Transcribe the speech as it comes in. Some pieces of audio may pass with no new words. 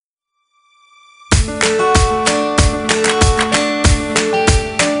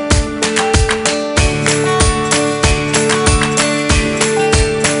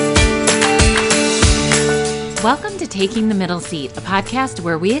Taking the Middle Seat, a podcast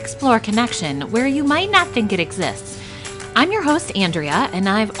where we explore connection where you might not think it exists. I'm your host, Andrea, and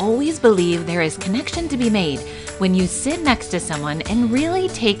I've always believed there is connection to be made when you sit next to someone and really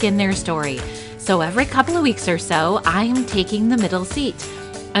take in their story. So every couple of weeks or so, I'm taking the middle seat.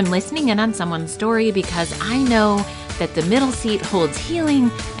 I'm listening in on someone's story because I know that the middle seat holds healing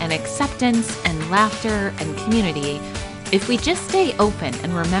and acceptance and laughter and community if we just stay open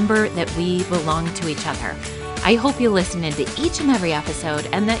and remember that we belong to each other. I hope you'll listen into each and every episode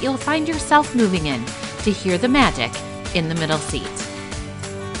and that you'll find yourself moving in to hear the magic in the middle seat.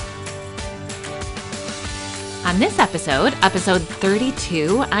 On this episode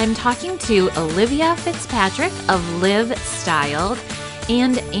 32, I'm talking to Olivia Fitzpatrick of Live Styled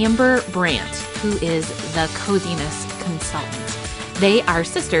and Amber Brandt, who is the Coziness Consultant. They are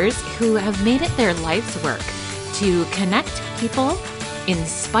sisters who have made it their life's work to connect people,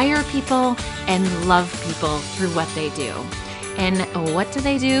 inspire people, and love people through what they do. And what do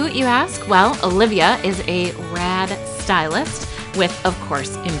they do, you ask? Well, Olivia is a rad stylist with, of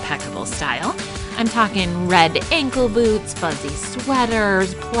course, impeccable style. I'm talking red ankle boots, fuzzy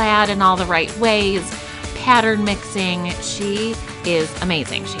sweaters, plaid in all the right ways, pattern mixing. She is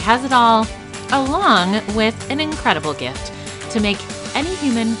amazing. She has it all, along with an incredible gift to make any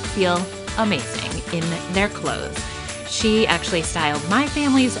human feel amazing in their clothes. She actually styled my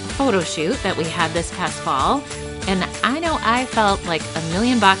family's photo shoot that we had this past fall, and I know I felt like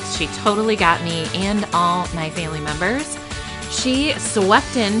 $1,000,000. She totally got me and all my family members. She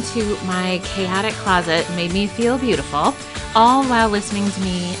swept into my chaotic closet, made me feel beautiful, all while listening to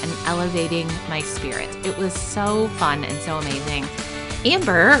me and elevating my spirit. It was so fun and so amazing.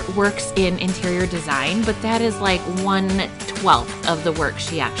 Amber works in interior design, but that is like 1/12 of the work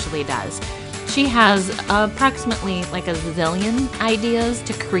she actually does. She has approximately like a zillion ideas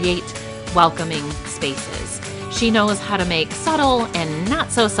to create welcoming spaces. She knows how to make subtle and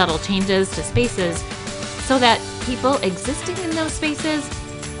not so subtle changes to spaces so that people existing in those spaces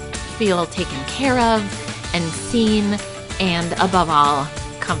feel taken care of and seen and, above all,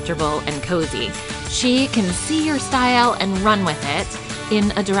 comfortable and cozy. She can see your style and run with it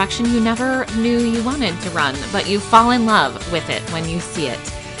in a direction you never knew you wanted to run, but you fall in love with it when you see it.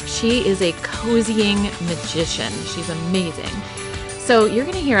 She is a cozying magician. She's amazing. So you're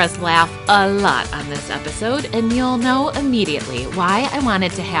going to hear us laugh a lot on this episode, and you'll know immediately why I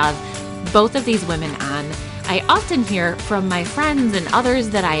wanted to have both of these women on. I often hear from my friends and others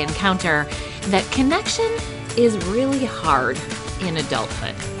that I encounter that connection is really hard in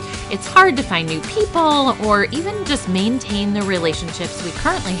adulthood. It's hard to find new people or even just maintain the relationships we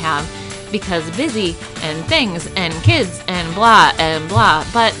currently have because busy and things and kids and blah and blah.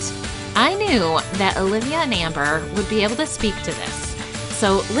 But I knew that Olivia and Amber would be able to speak to this.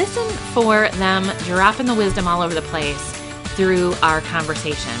 So listen for them dropping the wisdom all over the place through our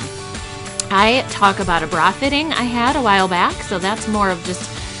conversation. I talk about a bra fitting I had a while back, so that's more of just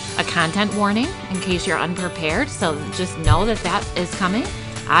a content warning in case you're unprepared. So just know that that is coming.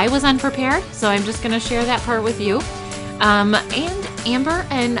 I was unprepared, so I'm just going to share that part with you. And Amber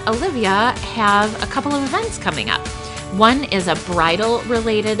and Olivia have a couple of events coming up. One is a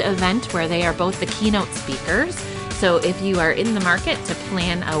bridal-related event where they are both the keynote speakers. So if you are in the market to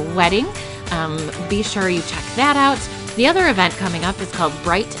plan a wedding, be sure you check that out. The other event coming up is called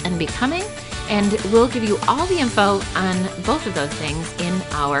Bright and Becoming, and we'll give you all the info on both of those things in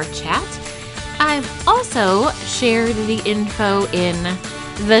our chat. I've also shared the info in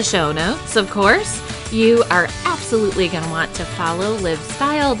the show notes, of course. You are absolutely going to want to follow Live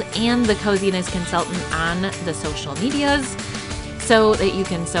Styled and the Coziness Consultant on the social medias so that you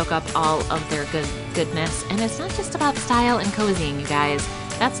can soak up all of their goodness. And it's not just about style and cozying, you guys.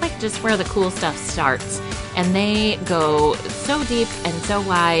 That's like just where the cool stuff starts. And they go so deep and so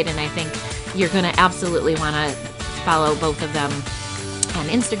wide, and I think you're going to absolutely want to follow both of them on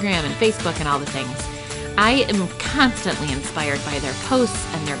Instagram and Facebook and all the things. I am constantly inspired by their posts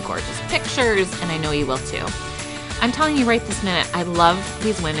and their gorgeous pictures, and I know you will too. I'm telling you right this minute, I love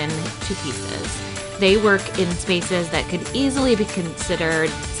these women to pieces. They work in spaces that could easily be considered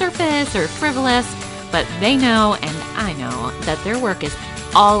surface or frivolous, but they know, and I know, that their work is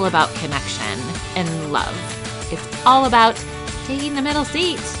all about connection and love. It's all about taking the middle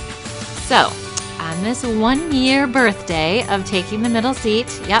seat. So, on this 1-year birthday of taking the middle seat,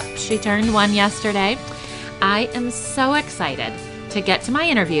 yep, she turned 1 yesterday, I am so excited to get to my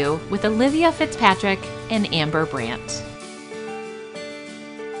interview with Olivia Fitzpatrick and Amber Brandt.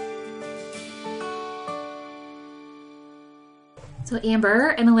 So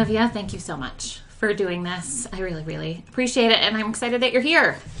Amber and Olivia, thank you so much for doing this. I really, really appreciate it, and I'm excited that you're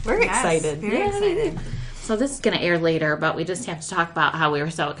here. We're excited. Very excited. So this is going to air later, but we just have to talk about how we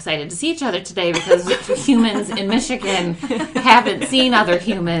were so excited to see each other today because humans in Michigan haven't seen other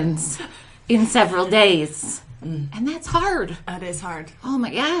humans in several days. And that's hard. That is hard. Oh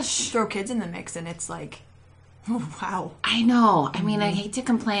my gosh. Throw kids in the mix and it's like, oh, wow. I know. I mean, I hate to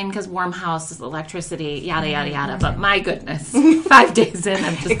complain because warm house, electricity, yada, yada, yada. But my goodness, 5 days in,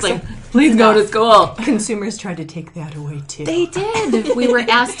 I'm just like, please go to school. Consumers tried to take that away, too. They did. We were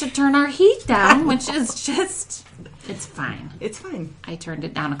asked to turn our heat down, which is just, it's fine. It's fine. I turned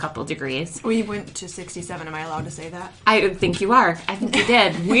it down a couple degrees. We went to 67. Am I allowed to say that? I think you are. I think you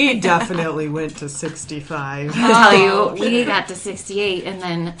did. We definitely went to 65. I'll tell you, we got to 68, and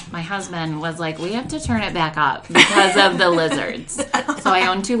then my husband was like, we have to turn it back up because of the lizards. So I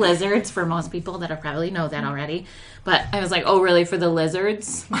own 2 lizards for most people that probably know that already. But I was like, oh, really, for the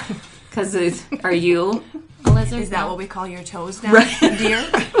lizards? Because are you a lizard? Is that what we call your toes now, Right. dear?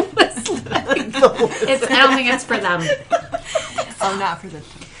 I don't think it's for them. Oh, not for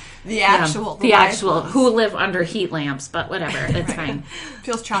the actual. The actual, who live under heat lamps, but whatever, it's fine.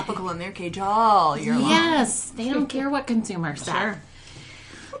 Feels tropical in their cage all year long. Yes, they don't care what consumers say. Sure.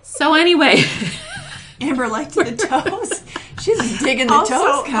 So anyway. Amber liked the toes. She's digging the Also,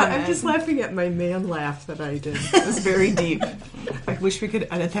 toes comment. I'm just laughing at my man laugh that I did. It was very deep. I wish we could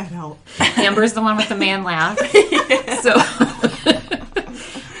edit that out. Amber's the one with the man laugh. So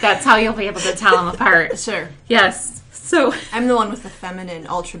that's how you'll be able to tell them apart. Sure. Yes. So I'm the one with the feminine,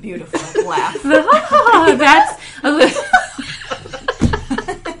 ultra beautiful laugh. That's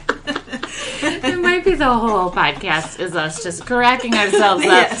it might be the whole podcast is us just cracking ourselves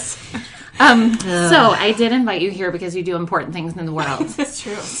up. Yes. So I did invite you here because you do important things in the world. That's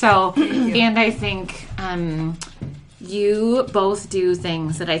true. So, and I think you both do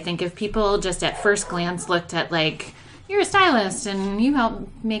things that I think if people just at first glance looked at like, you're a stylist and you help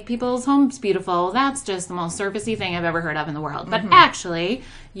make people's homes beautiful, that's just the most surfacey thing I've ever heard of in the world. But actually,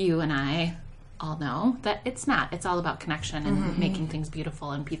 you and I all know that it's not. It's all about connection and making things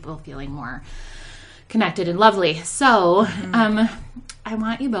beautiful and people feeling more connected and lovely. So, I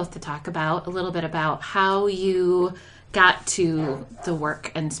want you both to talk about a little bit about how you got to the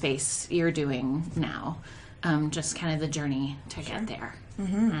work and space you're doing now. Just kind of the journey to get there.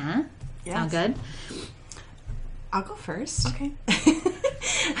 Yes. Sound good? I'll go first. Okay.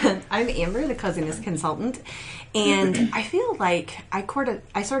 I'm Amber, the coziness consultant, and I feel like I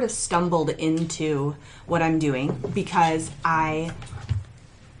sort of stumbled into what I'm doing because I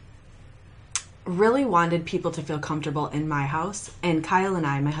really wanted people to feel comfortable in my house. And Kyle and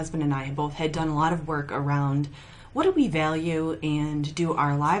I, my husband and I, both had done a lot of work around what do we value and do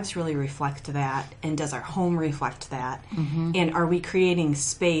our lives really reflect that, and does our home reflect that, and are we creating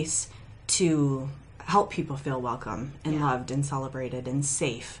space to help people feel welcome and loved and celebrated and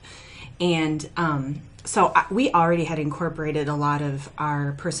safe. And so we already had incorporated a lot of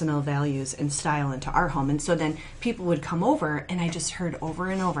our personal values and style into our home. And so then people would come over and I just heard over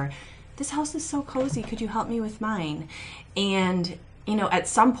and over, this house is so cozy, could you help me with mine? And you know, at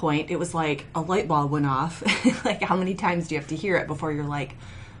some point it was like a light bulb went off. Like, how many times do you have to hear it before you're like,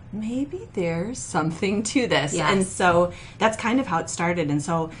 maybe there's something to this? Yes. And so that's kind of how it started. And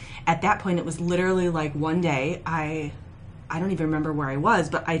so at that point it was literally like one day I don't even remember where I was,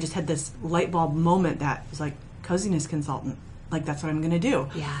 but I just had this light bulb moment that was like, coziness consultant, like that's what I'm going to do.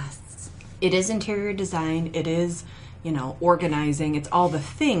 Yes. It is interior design, it is, you know, organizing, it's all the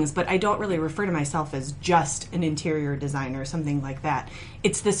things, but I don't really refer to myself as just an interior designer or something like that.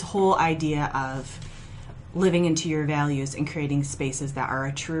 It's this whole idea of living into your values and creating spaces that are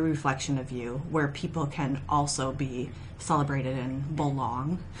a true reflection of you, where people can also be celebrated and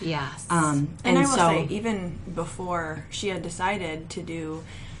belong. Yes. And I will say, even before she had decided to do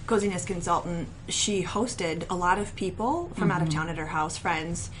coziness consultant, she hosted a lot of people from out of town at her house,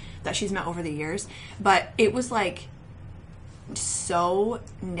 friends that she's met over the years. But it was like so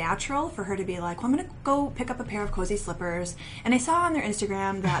natural for her to be like, well, I'm going to go pick up a pair of cozy slippers. And I saw on their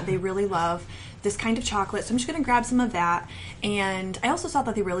Instagram that they really love this kind of chocolate, so I'm just going to grab some of that. And I also saw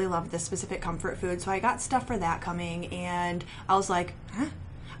that they really love this specific comfort food, so I got stuff for that coming. And I was like, huh?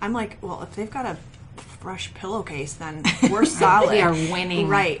 I'm like, well, if they've got a fresh pillowcase, then we're solid. We are winning.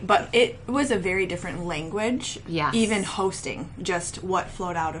 Right. But it was a very different language. Yes. Even hosting, just what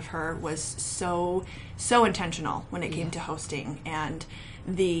flowed out of her was so intentional when it came to hosting, and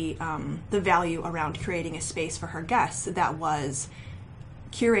the value around creating a space for her guests that was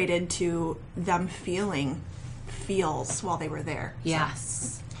curated to them feels while they were there.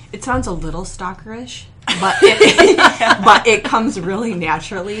 Yes. It sounds a little stalkerish, but it comes really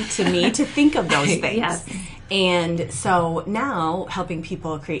naturally to me to think of those things. Yes. And so now helping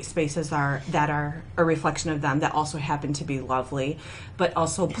people create spaces that are a reflection of them, that also happen to be lovely, but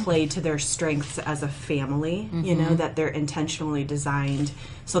also play to their strengths as a family, you know, that they're intentionally designed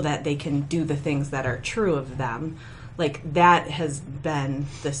so that they can do the things that are true of them. Like, that has been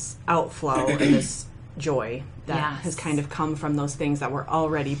this outflow and this joy that has kind of come from those things that were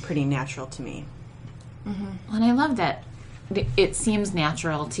already pretty natural to me. And I love that it seems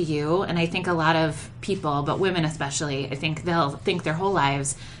natural to you, and I think a lot of people, but women especially, I think they'll think their whole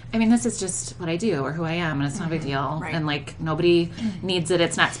lives, I mean, this is just what I do or who I am, and it's not a big deal. Right. And, like, nobody needs it.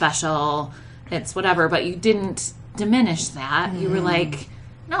 It's not special. It's whatever. But you didn't diminish that. You were like,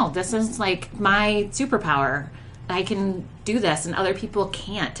 no, this is, like, my superpower. I can do this, and other people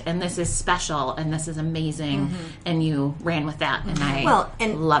can't, and this is special, and this is amazing, and you ran with that, and I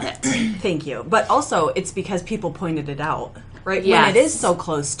love it. Thank you. But also, it's because people pointed it out, right? Yes. When it is so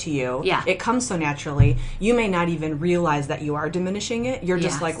close to you, it comes so naturally, you may not even realize that you are diminishing it. You're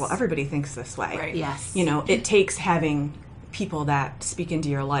just like, well, everybody thinks this way. Right. Yes. You know, it takes having people that speak into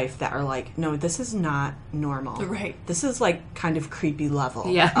your life that are like, no, this is not normal. Right. This is like kind of creepy level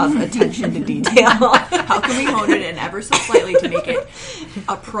Yeah. of attention to detail. How can we hone it in ever so slightly to make it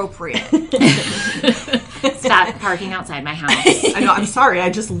appropriate? Stop parking outside my house. I know, I'm sorry, I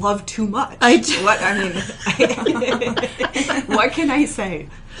just love too much. What can I say?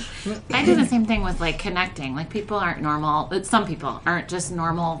 I do the same thing with, like, connecting. Like, people aren't normal. Some people aren't just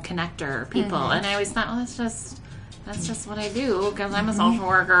normal connector people. And I always thought, well, that's just what I do because I'm a social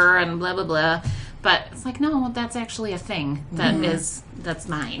worker and blah, blah, blah. But it's like, no, that's actually a thing that's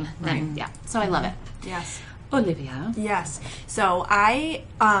mine. Right. And, so I love it. Yes. Olivia. Yes. So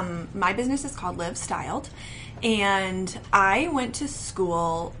my business is called Live Styled, and I went to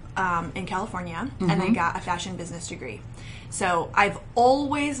school in California, and I got a fashion business degree. So I've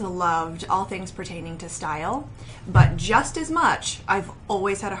always loved all things pertaining to style, but just as much, I've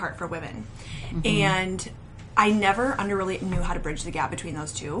always had a heart for women. And I never really knew how to bridge the gap between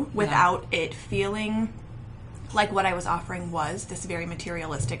those two without it feeling like what I was offering was this very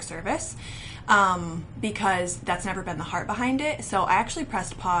materialistic service, because that's never been the heart behind it. So I actually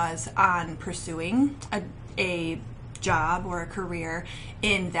pressed pause on pursuing a job or a career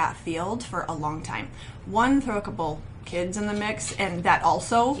in that field for a long time. One, throw a couple kids in the mix, and that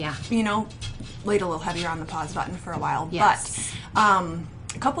also, you know, laid a little heavier on the pause button for a while. Yes. But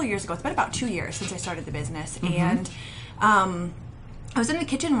a couple of years ago, it's been about 2 years since I started the business, and I was in the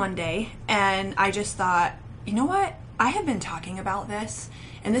kitchen one day, and I just thought, you know what? I have been talking about this,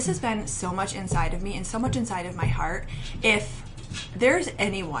 and this has been so much inside of me and so much inside of my heart. If there's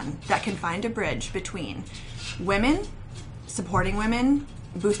anyone that can find a bridge between women, supporting women,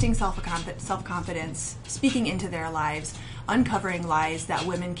 boosting self-confidence, speaking into their lives, uncovering lies that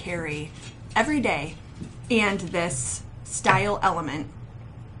women carry every day, and this style element,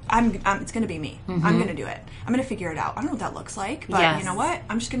 it's going to be me. I'm going to do it. I'm going to figure it out. I don't know what that looks like, but you know what?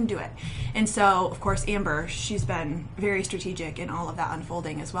 I'm just going to do it. And so, of course, Amber, she's been very strategic in all of that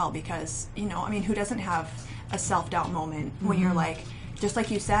unfolding as well, because, you know, I mean, who doesn't have a self-doubt moment when you're like, just like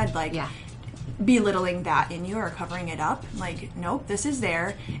you said, like, belittling that in you or covering it up? Like, nope, this is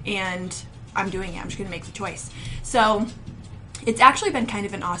there, and I'm doing it. I'm just going to make the choice. So it's actually been kind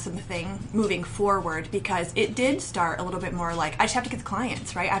of an awesome thing moving forward, because it did start a little bit more like, I just have to get the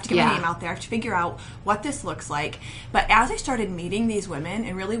clients, right? I have to get my name out there. I have to figure out what this looks like. But as I started meeting these women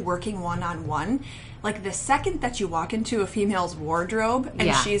and really working one-on-one, like the second that you walk into a female's wardrobe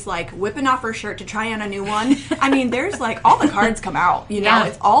and she's like whipping off her shirt to try on a new one, I mean, there's like all the cards come out, you know,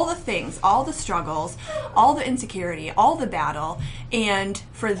 it's all the things, all the struggles, all the insecurity, all the battle. And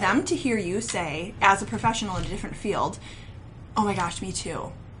for them to hear you say, as a professional in a different field, oh my gosh, me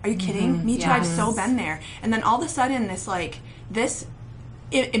too. Are you kidding? Me too. I've so been there. And then all of a sudden this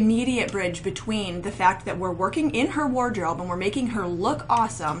immediate bridge between the fact that we're working in her wardrobe and we're making her look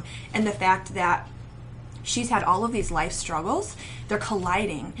awesome, and the fact that she's had all of these life struggles, they're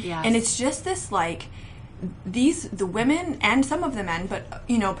colliding. And it's just this like, the women and some of the men, but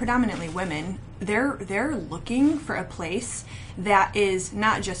you know, predominantly women, they're looking for a place that is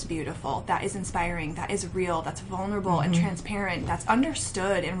not just beautiful, that is inspiring, that is real, that's vulnerable and transparent, that's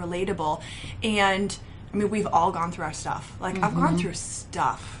understood and relatable. And I mean, we've all gone through our stuff. Like, I've gone through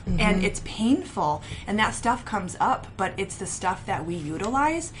stuff, and it's painful, and that stuff comes up, but it's the stuff that we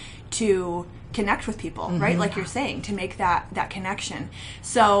utilize to connect with people, right? Like you're saying, to make that connection.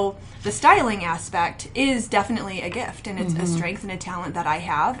 So the styling aspect is definitely a gift, and it's a strength and a talent that I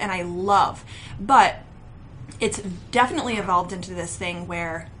have and I love. But it's definitely evolved into this thing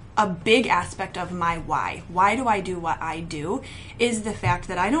where a big aspect of my why. Why do I do what I do? Is the fact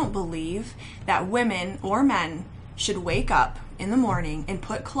that I don't believe that women or men should wake up in the morning and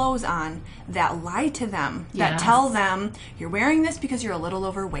put clothes on that lie to them, that tell them, you're wearing this because you're a little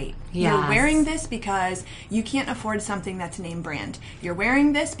overweight. Yes. You're wearing this because you can't afford something that's name brand. You're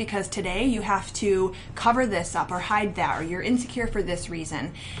wearing this because today you have to cover this up or hide that, or you're insecure for this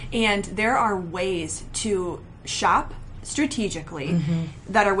reason. And there are ways to shop strategically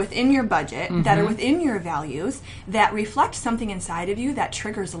that are within your budget, that are within your values, that reflect something inside of you that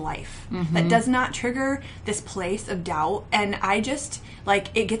triggers life, that does not trigger this place of doubt. And I just,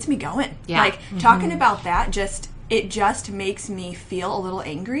 like, it gets me going. Yeah. Like, talking about that, it just makes me feel a little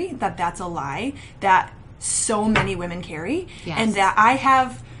angry that that's a lie that so many women carry. Yes. And that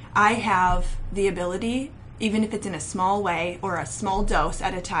I have the ability, even if it's in a small way or a small dose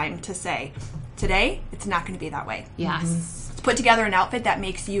at a time, to say, today, it's not going to be that way. Yes. Let's put together an outfit that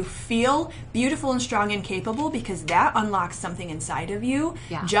makes you feel beautiful and strong and capable, because that unlocks something inside of you.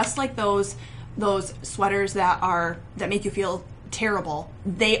 Yeah. Just like those sweaters that make you feel terrible,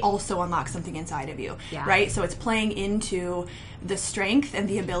 they also unlock something inside of you. Yeah. Right? So it's playing into the strength and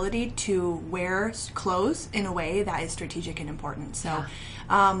the ability to wear clothes in a way that is strategic and important. So,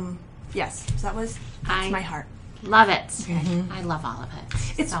 yes, so that's my heart. Love it. I love all of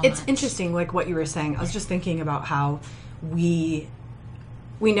it. It's much. interesting, like what you were saying. I was just thinking about how we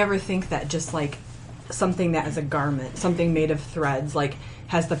never think that just like something that is a garment, something made of threads, like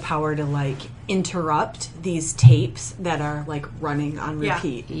has the power to like interrupt these tapes that are like running on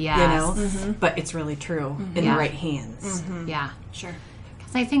repeat. Yes. You know? But it's really true in the right hands. Yeah. Sure.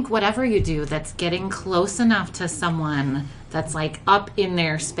 Because I think whatever you do that's getting close enough to someone that's like up in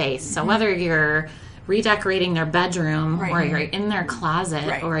their space. So whether you're redecorating their bedroom, or you're in their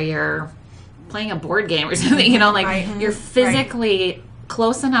closet, or you're playing a board game or something, you know, like you're physically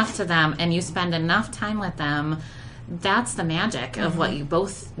close enough to them and you spend enough time with them, that's the magic of what you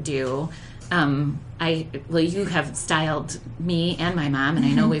both do. You have styled me and my mom, and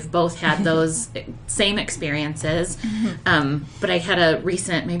I know we've both had those same experiences. But I had a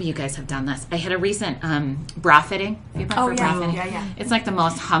recent, maybe you guys have done this, I had a recent bra fitting. Have you been for bra fitting? Yeah. It's like the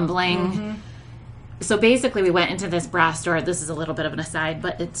most humbling. So basically, we went into this bra store. This is a little bit of an aside,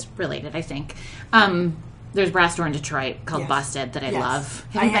 but it's related, I think. There's a bra store in Detroit called Busted that I love.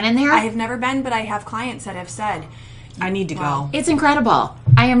 Have you been in there? I have never been, but I have clients that have said, I need to go. It's incredible.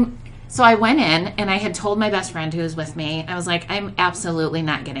 So I went in, and I had told my best friend who was with me, I was like, I'm absolutely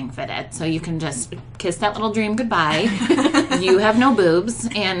not getting fitted. So you can just kiss that little dream goodbye. You have no boobs,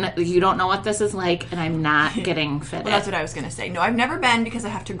 and you don't know what this is like, and I'm not getting fitted. Well, that's what I was going to say. No, I've never been, because I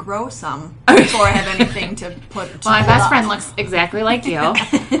have to grow some before I have anything to put. Well, my best friend looks exactly like you.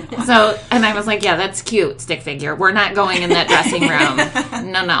 So, and I was like, yeah, that's cute, stick figure. We're not going in that dressing room.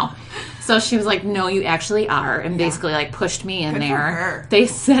 No. So she was like, no, you actually are, and basically like pushed me in Good there. for her. They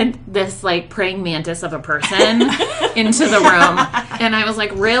sent this like praying mantis of a person into the room, and I was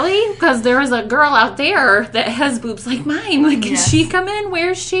like, really? Because there is a girl out there that has boobs like mine. Like, can she come in?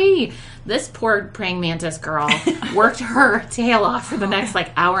 Where's she? This poor praying mantis girl worked her tail off for the next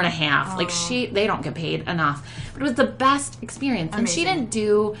like hour and a half. Like they don't get paid enough, but it was the best experience. And she didn't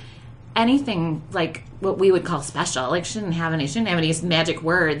do anything like what we would call special. Like she didn't have any magic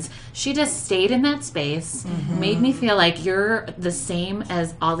words. She just stayed in that space, made me feel like you're the same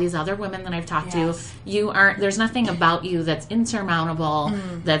as all these other women that I've talked to. You aren't, there's nothing about you that's insurmountable,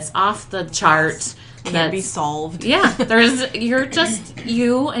 that's off the chart. Can't be solved. Yeah, you're just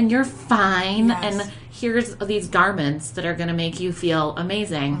you, and you're fine. And here's these garments that are going to make you feel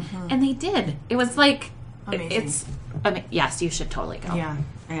amazing. And they did. It was like, amazing. Yes, you should totally go.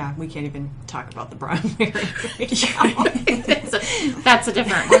 Yeah, we can't even talk about the bra I'm wearing right now. That's a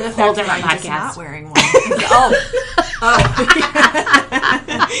different, whole different podcast. Not wearing one.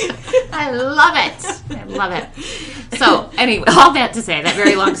 I love it. So anyway, all that to say, that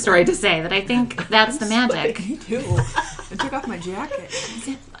very long story to say that I think that's the magic. Me too. I took off my jacket.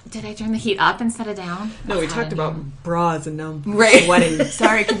 Did I turn the heat up instead of down? No, we talked about bras and now Right. sweating.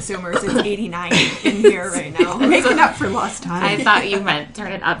 Sorry, consumers. It's 89 in here right now. Making up for lost time. I thought you meant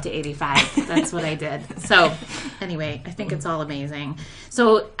turn it up to 85. That's what I did. So anyway, I think it's all amazing.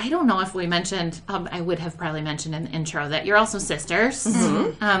 So I don't know if we mentioned, I would have probably mentioned in the intro that you're also sisters.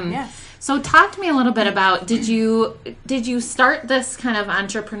 Yes. So talk to me a little bit about, did you start this kind of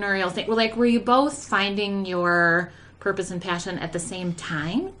entrepreneurial thing? Like, were you both finding your purpose and passion at the same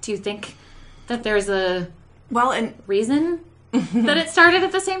time? Do you think that there's a Well, and reason? that it started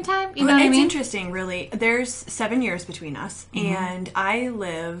at the same time? You know what I It's mean? interesting, really. There's 7 years between us, and I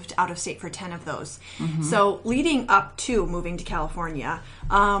lived out of state for 10 of those. So leading up to moving to California,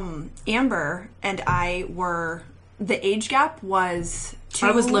 Amber and I were, the age gap was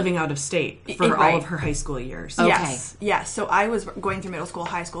I was living out of state for all of her high school years. Okay. Yes. So I was going through middle school,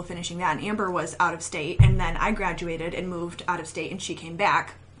 high school, finishing that, and Amber was out of state, and then I graduated and moved out of state, and she came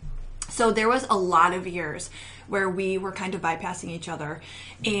back. So there was a lot of years where we were kind of bypassing each other,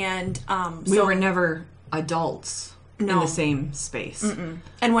 and We were never adults in the same space.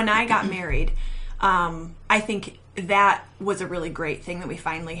 And when I got married, I think that was a really great thing that we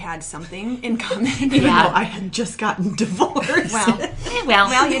finally had something in common. Even though I had just gotten divorced.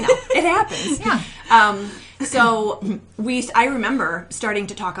 Well, you know, it happens. Yeah. So I remember starting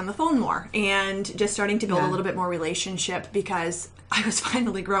to talk on the phone more and just starting to build a little bit more relationship because I was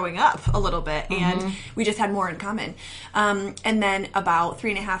finally growing up a little bit and we just had more in common. And then about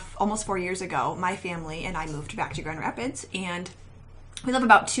 3.5, almost 4 years ago, my family and I moved back to Grand Rapids, and we live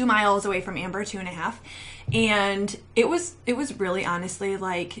about 2 miles away from Amber, 2.5. And it was really honestly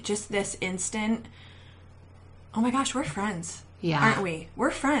like just this instant, oh my gosh, we're friends. Yeah. Aren't we? We're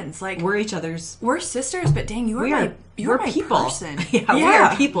friends. Like We're each other's. we're sisters, but dang, you're my people. person. We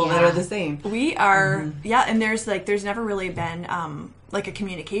are people that are the same. We are, and there's never really been like a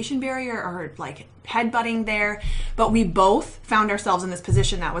communication barrier or like headbutting there, but we both found ourselves in this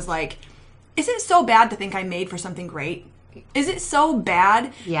position that was like, is it so bad to think I'm made for something great? Is it so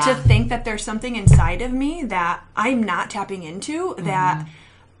bad to think that there's something inside of me that I'm not tapping into, that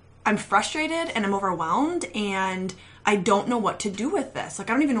I'm frustrated and I'm overwhelmed and I don't know what to do with this? Like,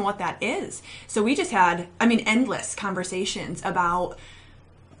 I don't even know what that is. So we just had, endless conversations about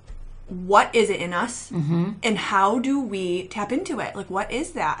what is it in us and how do we tap into it? Like, what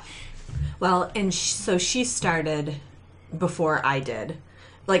is that? Well, and so she started before I did.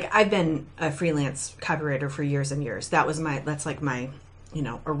 Like, I've been a freelance copywriter for years and years. That's like my,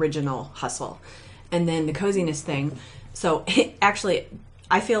 original hustle. And then the coziness thing. So actually,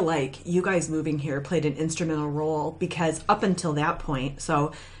 I feel like you guys moving here played an instrumental role because up until that point,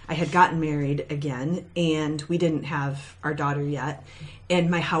 so I had gotten married again and we didn't have our daughter yet.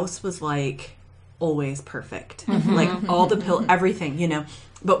 And my house was like always perfect. Like all the everything,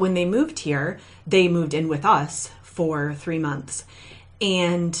 But when they moved here, they moved in with us for 3 months.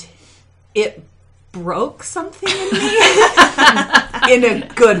 And it broke something in me in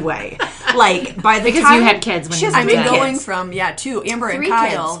a good way. Like by the because time you had kids when you moved Going from to Amber and 3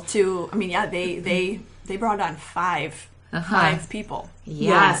 Kyle kids. to they brought on 5 people.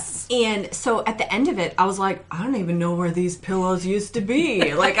 Yes. And so at the end of it, I was like, I don't even know where these pillows used to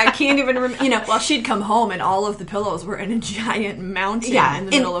be. Like, I can't even remember, Well, she'd come home and all of the pillows were in a giant mountain in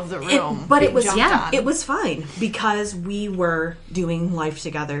the middle of the room. But it was on. it was fine because we were doing life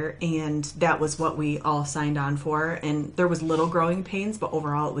together and that was what we all signed on for. And there was little growing pains, but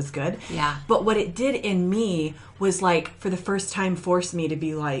overall it was good. Yeah. But what it did in me was like, for the first time, forced me to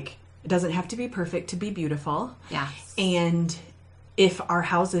be like, it doesn't have to be perfect to be beautiful. Yeah. And if our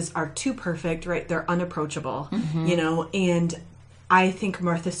houses are too perfect, right, they're unapproachable, and I think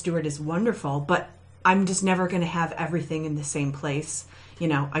Martha Stewart is wonderful, but I'm just never going to have everything in the same place,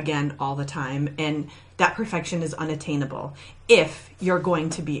 again, all the time. And that perfection is unattainable if you're going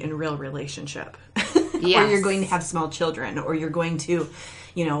to be in a real relationship or you're going to have small children or you're going to,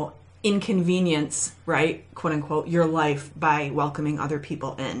 inconvenience, right, quote unquote, your life by welcoming other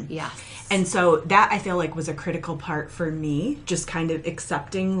people in. Yes. And so that I feel like was a critical part for me, just kind of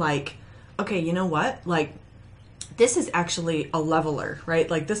accepting like, okay, you know what? Like, this is actually a leveler, right?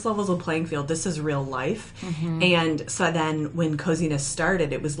 Like, this levels a playing field. This is real life. And so then when Coziness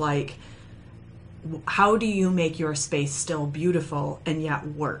started, it was like, how do you make your space still beautiful and yet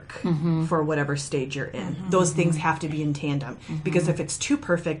work for whatever stage you're in? Those things have to be in tandem because if it's too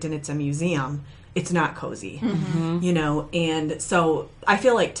perfect and it's a museum, it's not cozy, And so I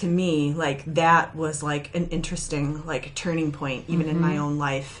feel like to me, like that was like an interesting like turning point even in my own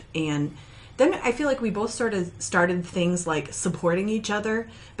life. And then I feel like we both sort of started things like supporting each other,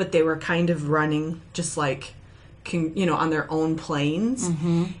 but they were kind of running just like, on their own planes.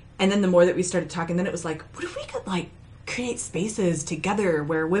 And then the more that we started talking, then it was like, what if we could like create spaces together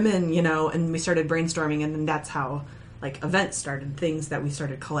where women, and we started brainstorming, and then that's how like events started, things that we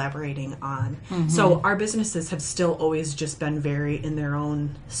started collaborating on. So our businesses have still always just been very in their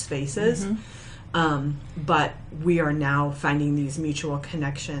own spaces. But we are now finding these mutual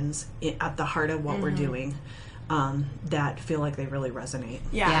connections at the heart of what we're doing that feel like they really resonate.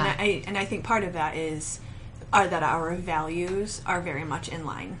 Yeah. And I think part of that are that our values are very much in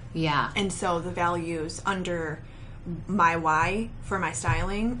line. Yeah. And so the values my why for my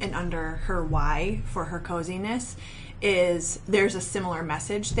styling and under her why for her coziness is there's a similar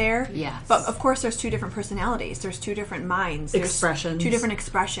message there. Yes. But of course there's two different personalities. There's two different minds. There's Expressions. two different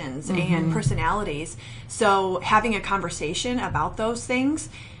expressions and personalities. So having a conversation about those things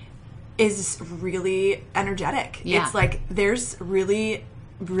is really energetic. Yeah. It's like there's really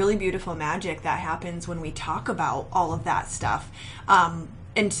beautiful magic that happens when we talk about all of that stuff.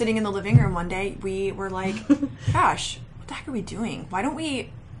 And sitting in the living room one day, we were like, gosh, what the heck are we doing? Why don't we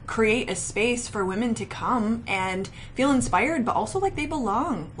create a space for women to come and feel inspired, but also like they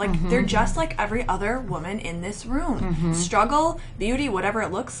belong. Like they're just like every other woman in this room. Struggle, beauty, whatever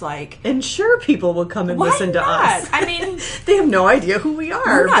it looks like. And sure, people will come and Why listen to not? us. I mean, They have no idea who we are,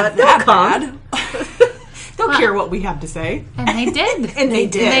 we're not but they'll that come. bad. They'll hear what we have to say. And they did. And they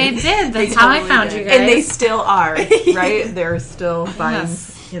did. They did. That's They how I totally found did. you guys. And they still are, right? They're still fine,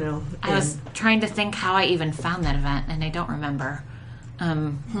 Yes. you know. I was trying to think how I even found that event, and I don't remember.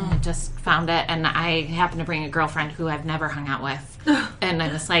 I just found it, and I happened to bring a girlfriend who I've never hung out with. And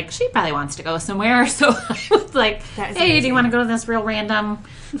I was like, she probably wants to go somewhere. So I was like, That is hey, do amazing. you want to go to this real random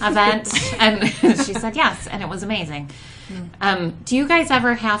event? And she said yes, and it was amazing. Do you guys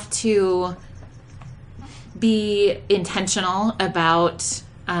ever have to be intentional about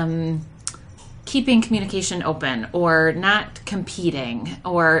keeping communication open or not competing,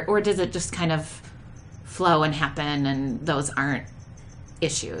 or does it just kind of flow and happen and those aren't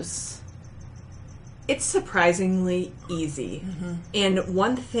issues? It's surprisingly easy. And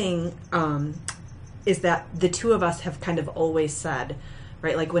one thing is that the two of us have kind of always said,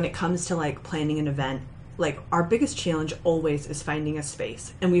 right, like when it comes to like planning an event, like our biggest challenge always is finding a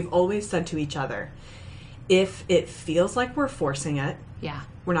space. And we've always said to each other, if it feels like we're forcing it, Yeah.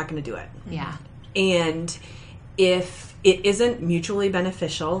 we're not going to do it. Yeah. And if it isn't mutually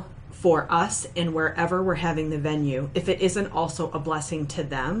beneficial for us and wherever we're having the venue, if it isn't also a blessing to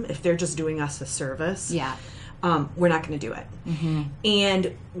them, if they're just doing us a service, Yeah. we're not going to do it.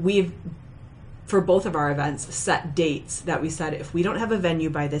 And we've, for both of our events, set dates that we said, if we don't have a venue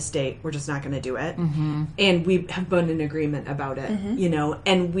by this date, we're just not going to do it. And we have been in agreement about it, you know,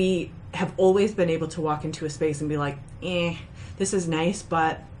 and we have always been able to walk into a space and be like, this is nice,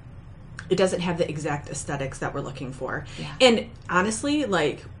 but it doesn't have the exact aesthetics that we're looking for. Yeah. And honestly,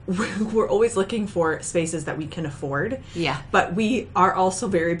 like, we're always looking for spaces that we can afford. Yeah. But we are also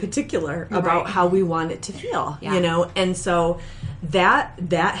very particular about how we want it to feel, Yeah. you know? And so that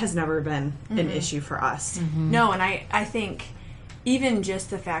has never been an issue for us. No, and I think even just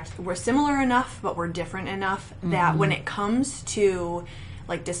the fact we're similar enough, but we're different enough that when it comes to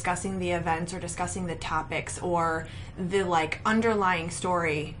like discussing the events or discussing the topics or the like underlying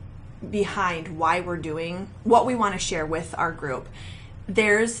story behind why we're doing what we want to share with our group,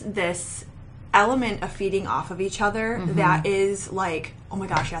 there's this element of feeding off of each other that is like, oh my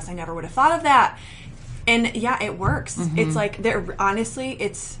gosh, yes, I never would have thought of that. And yeah, it works. It's like, there, honestly,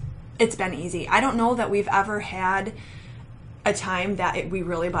 it's been easy. I don't know that we've ever had a time that we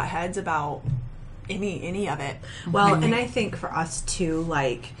really butt heads about any of it. Well, and I think for us too,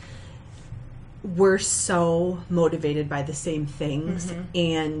 like, we're so motivated by the same things.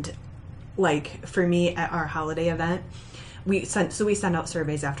 And like for me at our holiday event, we send out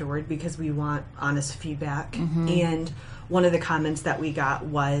surveys afterward because we want honest feedback. And one of the comments that we got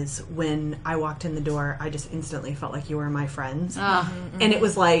was, when I walked in the door, I just instantly felt like you were my friends. And it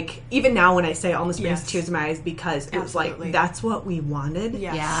was like, even now when I say it almost brings tears to my eyes, because it was Absolutely. like, that's what we wanted.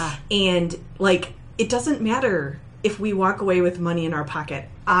 Yes. Yeah. And like, it doesn't matter if we walk away with money in our pocket,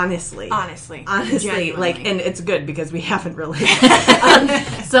 honestly, Genuinely. like, and it's good because we haven't really.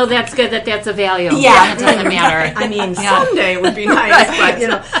 So that's good that that's a value. Yeah. It doesn't matter. I mean, someday it would be nice, but you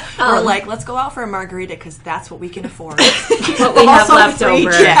know, We're like, let's go out for a margarita because that's what we can afford. What we have also left free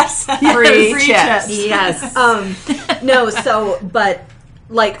over. chips. Free Free chips. chips. Yes. No, so, but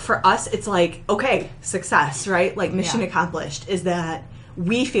like for us, it's like, okay, success, right? Like mission accomplished is that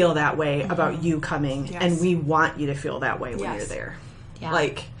we feel that way about you coming, Yes. and we want you to feel that way when Yes. you're there. Yeah.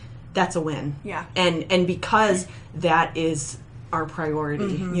 Like, that's a win. Yeah. And because that is our priority,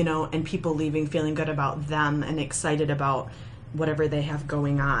 you know, and people leaving feeling good about them and excited about whatever they have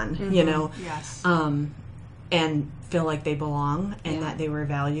going on, you know, Yes. and feel like they belong and Yeah. that they were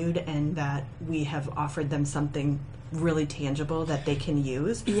valued and that we have offered them something really tangible that they can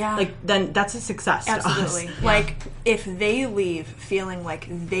use. Yeah. Like, then that's a success to Absolutely. us. Like, if they leave feeling like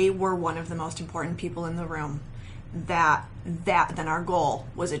they were one of the most important people in the room, then our goal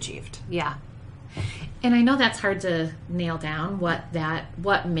was achieved. Yeah. And I know that's hard to nail down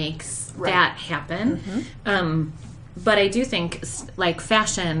what makes Right. that happen. But I do think like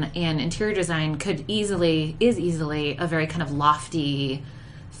fashion and interior design is easily a very kind of lofty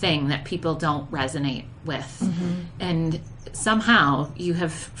thing that people don't resonate with. And somehow you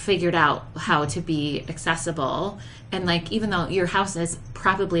have figured out how to be accessible. And like, even though your house is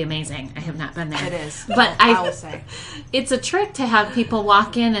probably amazing, I have not been there. It is. But I will say. It's a trick to have people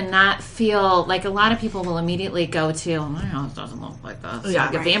walk in and not feel like, a lot of people will immediately go to, my house doesn't look like this. Yeah,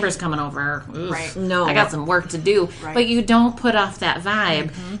 like if Amber's coming over, oof, Right. No. I got some work to do. Right. But you don't put off that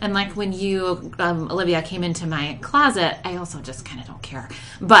vibe. And like when you, Olivia, came into my closet, I also just kind of don't care.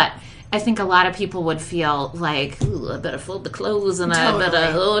 But I think a lot of people would feel like, ooh, I better fold the clothes and I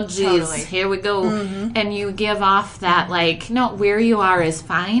better, oh geez, Totally. here we go. And you give off that like, no, where you are is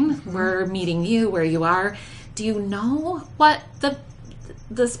fine. We're meeting you where you are. Do you know what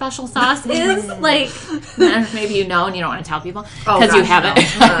the special sauce is? Like, maybe you know and you don't want to tell people because you haven't.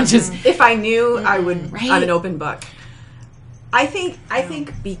 Just If I knew, I would. Right. I'm an open book. I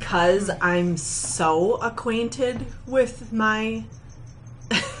think because I'm so acquainted with my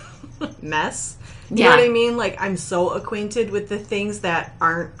mess. You know what I mean? Like, I'm so acquainted with the things that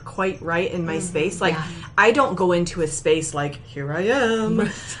aren't quite right in my space. Like, I don't go into a space like, here I am.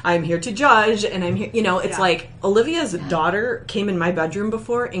 I'm here to judge, and I'm here. You know, it's like Olivia's daughter came in my bedroom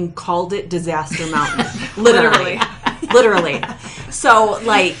before and called it Disaster Mountain. Literally. Literally. So,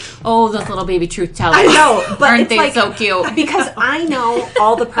 like... oh, those little baby truth tellers. I know, but aren't it's they like, so cute? Because I know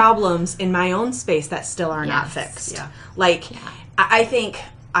all the problems in my own space that still are not fixed. Yeah. Like, I think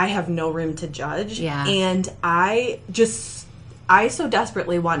I have no room to judge. Yeah. And I so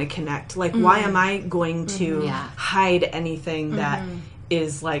desperately want to connect. Like, why am I going to hide anything that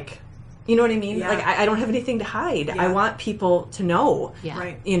is like... You know what I mean? Yeah. Like, I don't have anything to hide. Yeah. I want people to know,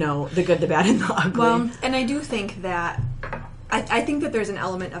 Right. you know, the good, the bad, and the ugly. Well, and I do think that I think that there's an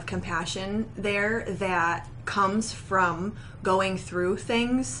element of compassion there that comes from going through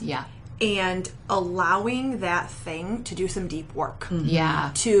things Yeah. and allowing that thing to do some deep work.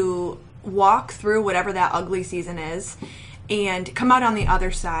 Yeah. To walk through whatever that ugly season is and come out on the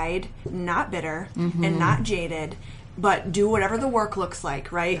other side not bitter and not jaded, but do whatever the work looks like,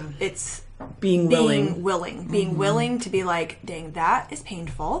 right? Yeah. It's being willing. Being willing to be like, dang, that is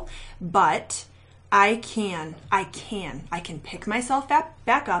painful, but I can pick myself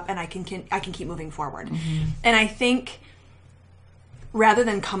back up and I can keep moving forward. And I think rather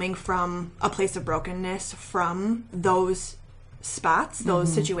than coming from a place of brokenness from those spots,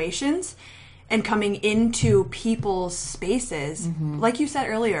 those situations, and coming into people's spaces, like you said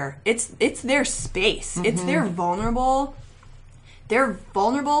earlier, it's their space. It's their vulnerable,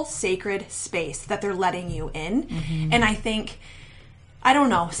 sacred space that they're letting you in. And I think, I don't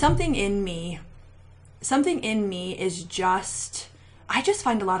know, something in me is just, I just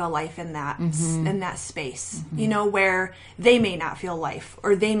find a lot of life in that space, you know, where they may not feel life,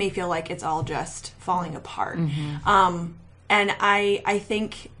 or they may feel like it's all just falling apart. And I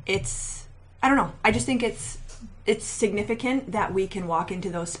think I don't know. I just think it's significant that we can walk into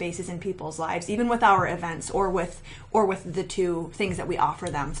those spaces in people's lives, even with our events or with the two things that we offer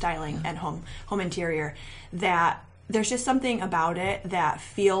them, styling and home interior, that there's just something about it that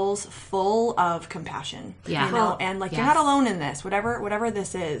feels full of compassion. Yeah. You know, and like, you're not alone in this, whatever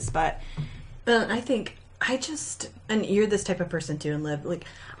this is, but I think and you're this type of person too, and Liv, like,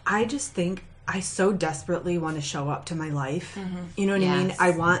 I just think I so desperately want to show up to my life. You know what I mean?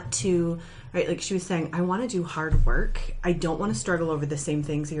 I want to, right, like she was saying, I want to do hard work. I don't want to struggle over the same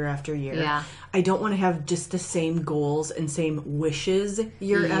things year after year. Yeah. I don't want to have just the same goals and same wishes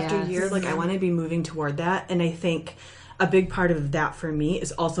year after year. Like, I want to be moving toward that. And I think a big part of that for me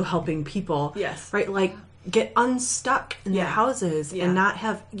is also helping people. Yes. Right? Like, get unstuck in their houses and not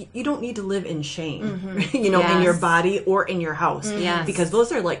have, you don't need to live in shame, you know, in your body or in your house. Because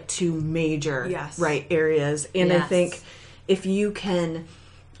those are like two major, right, areas. And I think if you can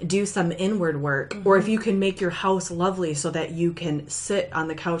do some inward work, or if you can make your house lovely so that you can sit on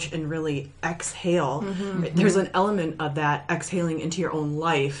the couch and really exhale, right, there's an element of that exhaling into your own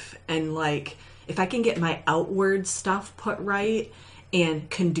life. And like, if I can get my outward stuff put right and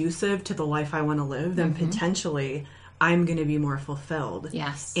conducive to the life I want to live, then potentially I'm going to be more fulfilled.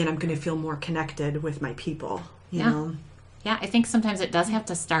 Yes. And I'm going to feel more connected with my people, you know? Yeah, I think sometimes it does have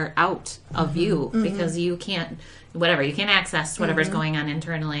to start out of you, because you can't access whatever's going on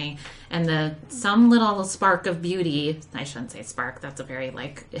internally. And some little spark of beauty, I shouldn't say spark, that's a very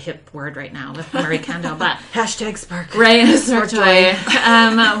like hip word right now with Marie Kondo, but Hashtag spark. Right, spark joy.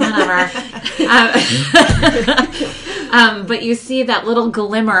 Whatever. But you see that little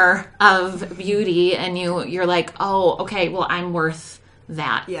glimmer of beauty and you're like, oh, okay, well, I'm worth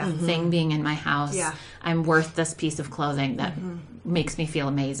that thing being in my house. Yeah. I'm worth this piece of clothing that makes me feel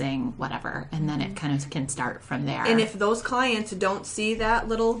amazing, whatever. And then it kind of can start from there. And if those clients don't see that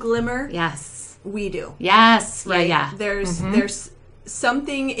little glimmer, yes, we do. Yes. Right? Yeah. There's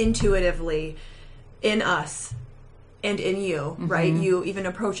something intuitively in us and in you, right? You even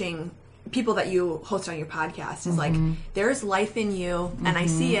approaching people that you host on your podcast is like, there's life in you and I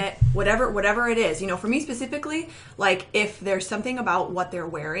see it, whatever it is. You know, for me specifically, like if there's something about what they're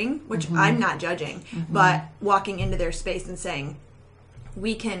wearing, which I'm not judging, but walking into their space and saying,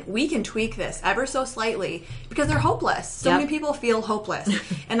 we can tweak this ever so slightly, because they're hopeless. So many people feel hopeless.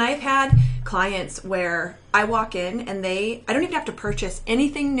 And I've had clients where I walk in and I don't even have to purchase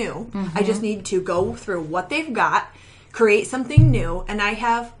anything new. I just need to go through what they've got, create something new, and I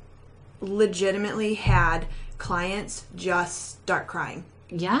have legitimately had clients just start crying.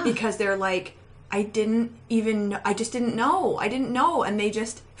 Yeah. Because they're like, I just didn't know. And they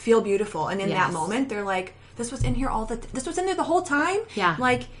just feel beautiful. And in that moment, they're like, this was in here this was in there the whole time? Yeah.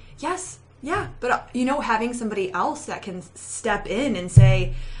 Like, yes, yeah. But, having somebody else that can step in and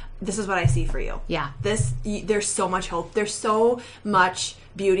say, this is what I see for you. Yeah. There's so much hope. There's so much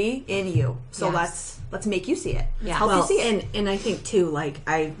beauty in you. So let's make you see it. Yeah. Help you see it. And I think too, like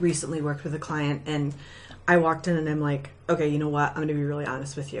I recently worked with a client and I walked in and I'm like, okay, you know what? I'm going to be really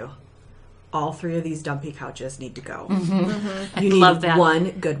honest with you. All 3 of these dumpy couches need to go. You need love that.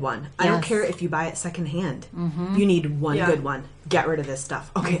 one good one. I don't care if you buy it secondhand. You need one good one. Get rid of this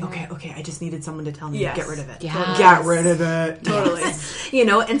stuff. Okay. I just needed someone to tell me to get rid of it. Yes. Get rid of it. Totally.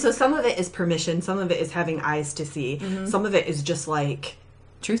 And so some of it is permission. Some of it is having eyes to see. Some of it is just like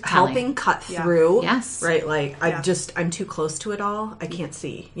Truth helping cut through. Yes. Right? Like I'm too close to it all. I can't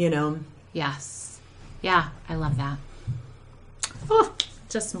see, Yes. Yeah, I love that. Oh,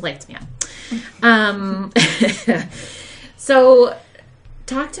 just lights me up. So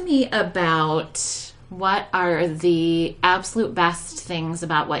talk to me about what are the absolute best things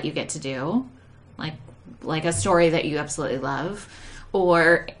about what you get to do, like a story that you absolutely love,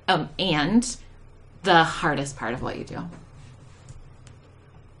 or and the hardest part of what you do.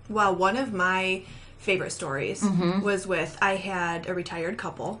 Well, one of my favorite stories was I had a retired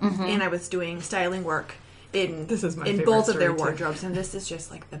couple and I was doing styling work in both of their wardrobes, and this is just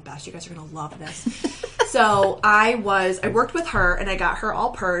like the best. You guys are gonna love this. So I worked with her and I got her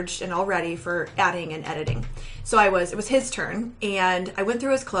all purged and all ready for adding and editing. So it was his turn, and I went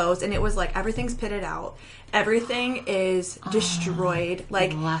through his clothes and it was like everything's pitted out, everything is destroyed.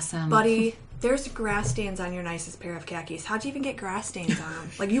 Like, bless him. buddy, there's grass stains on your nicest pair of khakis. How'd you even get grass stains on them?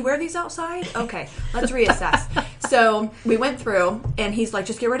 Like, you wear these outside? Okay, let's reassess. So we went through, and he's like,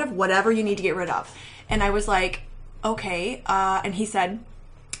 just get rid of whatever you need to get rid of. And I was like, okay. And he said,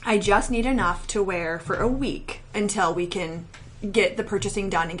 I just need enough to wear for a week until we can get the purchasing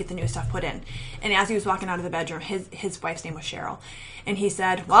done and get the new stuff put in. And as he was walking out of the bedroom, his wife's name was Cheryl. And he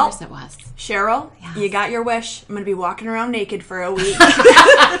said, well, Of course it was. Cheryl, Yes. you got your wish. I'm going to be walking around naked for a week.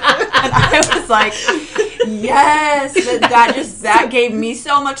 And I was like, yes, that gave me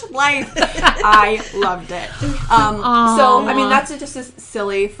so much life. I loved it. So, I mean, that's just a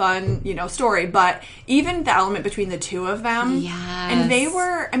silly, fun, story. But even the element between the two of them, Yes. and they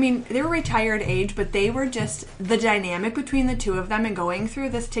were retired age, but they were just, the dynamic between the two of them and going through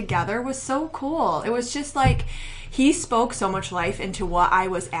this together was so cool. It was just like, he spoke so much life into what I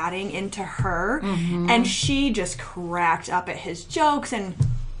was adding into her, and she just cracked up at his jokes, and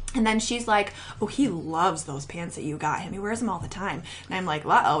then she's like, oh, he loves those pants that you got him. He wears them all the time. And I'm like,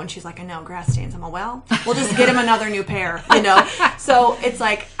 uh-oh. And she's like, I know, grass stains. I'm like, well, we'll just get him another new pair, So it's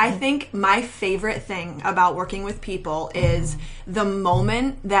like, I think my favorite thing about working with people is the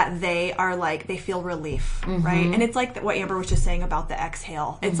moment that they are like, they feel relief, right? And it's like what Amber was just saying about the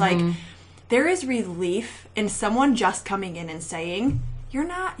exhale. It's like, there is relief in someone just coming in and saying, you're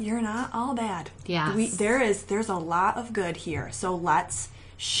not all bad. Yes. There's a lot of good here. So let's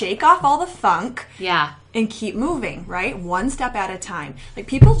shake off all the funk. Yeah. And keep moving, right? One step at a time. Like,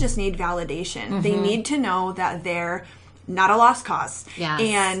 people just need validation. They need to know that they're not a lost cause. Yes.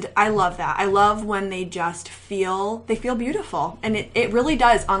 And I love that. I love when they just feel beautiful. And it really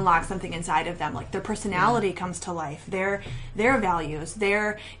does unlock something inside of them. Like, their personality comes to life. Their values,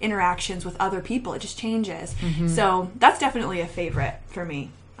 their interactions with other people, it just changes. So that's definitely a favorite for me.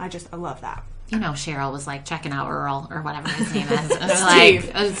 I love that. Cheryl was like checking out Earl or whatever his name is. And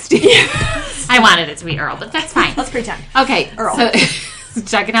Steve. Steve. I wanted it to be Earl, but that's fine. Let's pretend. Okay, Earl. So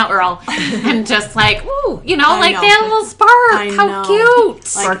checking out Earl and just like, ooh, like know. that little spark. How cute.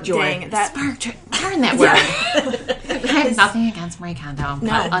 Spark joy. Darn that word. I have nothing against Marie Kondo.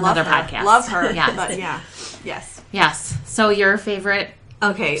 No, another love her. podcast. Love her. Yes. But yeah. Yes. Yes. So your favorite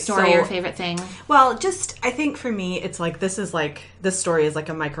Okay, story or favorite thing? Well, just I think for me, it's like this story is like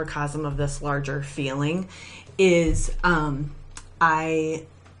a microcosm of this larger feeling. I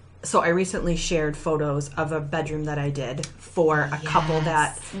recently shared photos of a bedroom that I did for a couple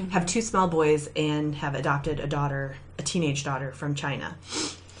that have 2 small boys and have adopted a teenage daughter from China,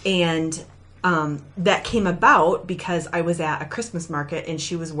 and that came about because I was at a Christmas market and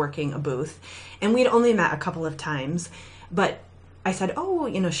she was working a booth, and we'd only met a couple of times, but I said,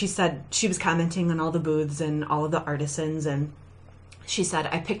 she said she was commenting on all the booths and all of the artisans, and she said,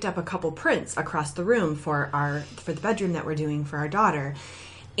 I picked up a couple prints across the room for the bedroom that we're doing for our daughter.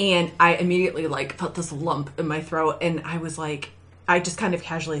 And I immediately felt this lump in my throat, and I was like, I just kind of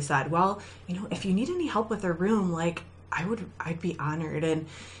casually said, well, if you need any help with her room, I'd be honored. And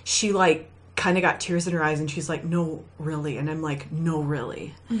she kind of got tears in her eyes, and she's like, no, really? And I'm like, no,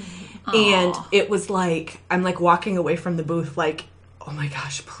 really? Mm-hmm. And it was I'm walking away from the booth oh my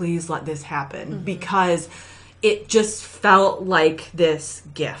gosh, please let this happen, mm-hmm. because it just felt like this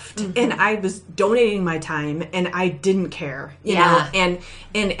gift, mm-hmm. and I was donating my time, and I didn't care, you know. And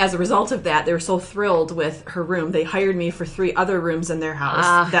as a result of that, they were so thrilled with her room. They hired me for 3 other rooms in their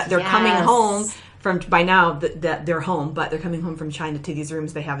house that they're coming home from. By now, that they're home, but they're coming home from China to these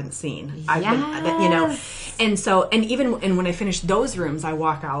rooms they haven't seen. Yes. And when I finish those rooms, I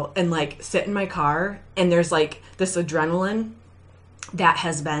walk out and sit in my car, and there's this adrenaline that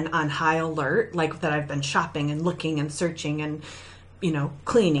has been on high alert, that I've been shopping and looking and searching and,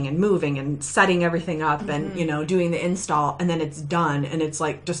 cleaning and moving and setting everything up, mm-hmm. and, doing the install, and then it's done, and it's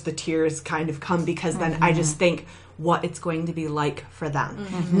just the tears kind of come, because then mm-hmm. I just think what it's going to be like for them.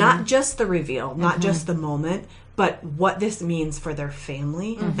 Mm-hmm. Not just the reveal, not mm-hmm. just the moment, but what this means for their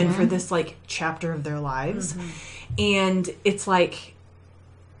family, mm-hmm. and for this chapter of their lives. Mm-hmm. And it's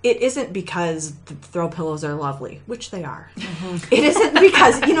it isn't because the throw pillows are lovely, which they are. Mm-hmm. It isn't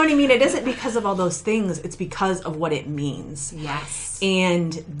because, you know what I mean? It isn't because of all those things. It's because of what it means. Yes.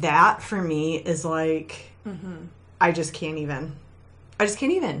 And that for me is mm-hmm. I just can't even.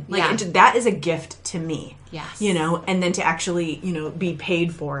 That is a gift to me. Yes. And then to actually, be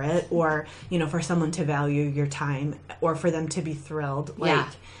paid for it, or, for someone to value your time, or for them to be thrilled.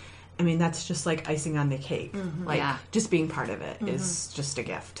 I mean, that's just icing on the cake. Mm-hmm. Just being part of it mm-hmm. is just a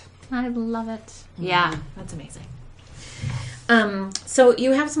gift. I love it. Mm-hmm. Yeah, that's amazing. So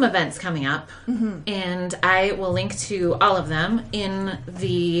you have some events coming up, mm-hmm. and I will link to all of them in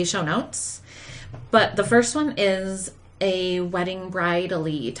the show notes. But the first one is a wedding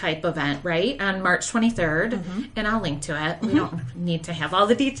bridal-y type event, right? On March 23rd, mm-hmm. and I'll link to it. Mm-hmm. We don't need to have all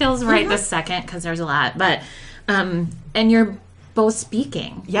the details right this second, because there's a lot. But, and you're both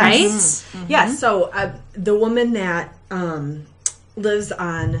speaking, yes. right? Mm-hmm. Yeah, so the woman that lives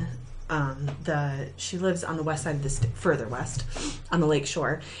on she lives on the west side of the state, further west, on the lake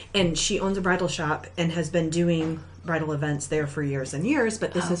shore, and she owns a bridal shop and has been doing bridal events there for years and years,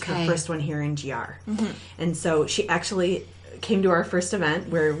 but this is her first one here in GR. Mm-hmm. And so she actually came to our first event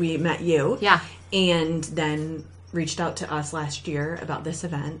where we met you, and then reached out to us last year about this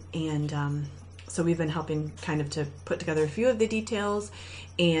event, and so we've been helping kind of to put together a few of the details,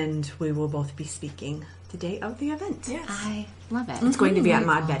 and we will both be speaking the day of the event. Yes. I love it. It's going to be at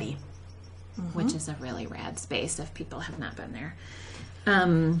Mod Betty. Mm-hmm. Which is a really rad space if people have not been there.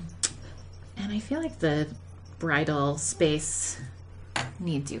 And I feel like the bridal space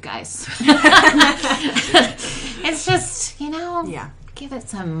needs you guys. It's just, give it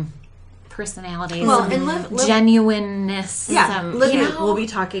some personality, some genuineness. Yeah, we'll be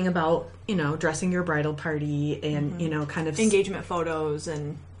talking about, dressing your bridal party and, mm-hmm. Kind of engagement photos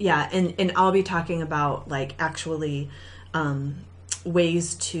and and I'll be talking about actually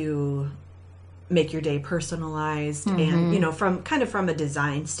ways to make your day personalized, mm-hmm. and from a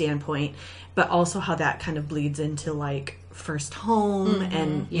design standpoint, but also how that kind of bleeds into first home, mm-hmm.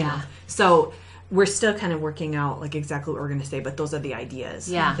 and so we're still kind of working out exactly what we're going to say, but those are the ideas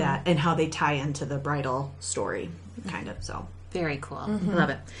that and how they tie into the bridal story, kind of. So very cool. Mm-hmm. Love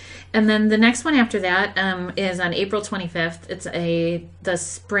it. And then the next one after that is on April 25th. It's the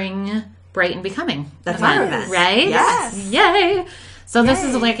Spring Bright and Becoming. That's our event, right? Yes. Yay. So this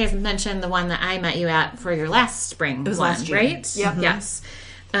is, like I mentioned, the one that I met you at for your last spring. It was last June, right? Yep. Yes.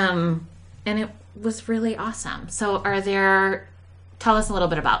 And it was really awesome. So tell us a little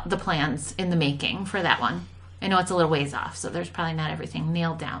bit about the plans in the making for that one. I know it's a little ways off, so there's probably not everything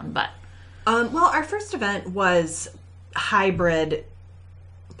nailed down, but. Well, our first event was hybrid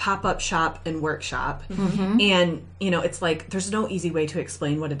pop-up shop and workshop. Mm-hmm. And, it's there's no easy way to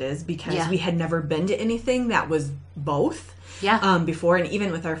explain what it is, because we had never been to anything that was both. Yeah. Before, and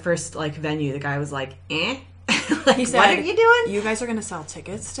even with our first venue, the guy was like, eh. He said, what are you doing? You guys are going to sell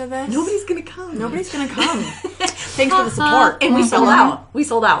tickets to this? Nobody's going to come. Nobody's going to come. Thanks for the support. And we sold out. We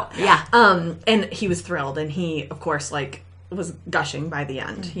sold out. Yeah. And he was thrilled, and he, of course, like, was gushing by the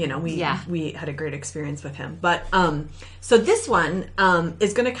end. You know, we had a great experience with him. But so this one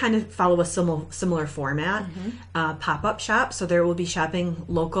is going to kind of follow a similar format, pop-up shop. So there will be shopping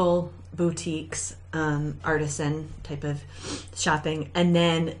local boutiques, artisan type of shopping, and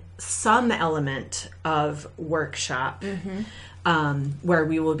then some element of workshop where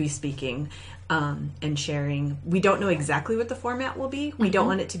we will be speaking and sharing. We don't know exactly what the format will be. We don't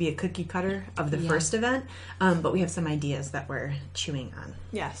want it to be a cookie cutter of the first event, but we have some ideas that we're chewing on.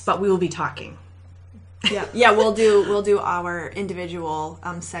 Yes. But we will be talking. Yeah, we'll do our individual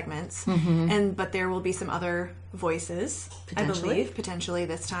segments, but there will be some other voices, I believe, potentially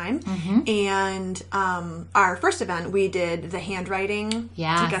this time. And our first event, we did the handwriting,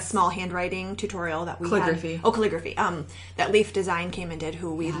 like a small handwriting tutorial that we calligraphy. had. Oh, calligraphy. That Leaf Design came and did,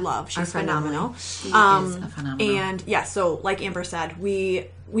 who we love. She's phenomenal. She is a phenomenal. And so like Amber said, we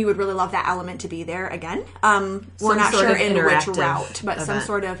would really love that element to be there again. We're not sure in which route, but some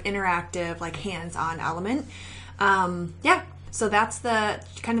sort of interactive, like hands-on element. So that's the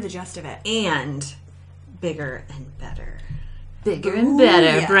kind of the gist of it. And bigger and better. Bigger and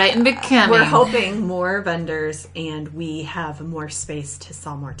better, bright and becoming. We're hoping more vendors, and we have more space to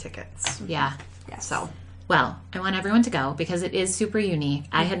sell more tickets. Yeah. So, well, I want everyone to go because it is super unique.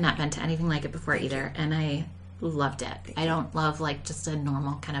 I had not been to anything like it before either, and I loved it. I don't love like just a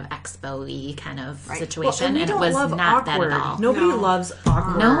normal kind of expo-y kind of situation, and it was not that at all. Nobody loves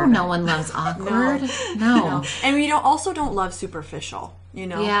awkward. No one loves awkward. No. And we also don't love superficial. You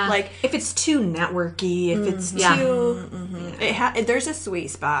know, like if it's too networky, if it's too, there's a sweet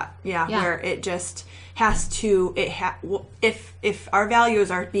spot, where it just has to. If our values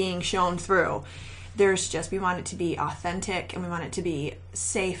are being shown through, we want it to be authentic, and we want it to be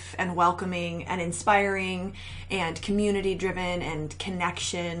safe and welcoming and inspiring and community driven and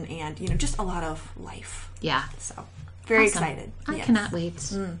connection and just a lot of life. Yeah. So very excited. I cannot wait.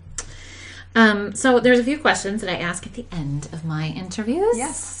 So there's a few questions that I ask at the end of my interviews.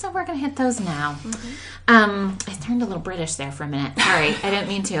 Yes. So we're going to hit those now. I turned a little British there for a minute. Sorry, I didn't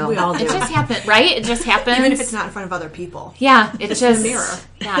mean to. We all do. It just happened, right? It just happened. Even if it's not in front of other people. Yeah, it's just in the mirror.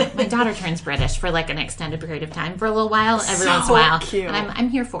 Yeah, my daughter turns British for like an extended period of time, for a little while, every once in a while. Cute. And I'm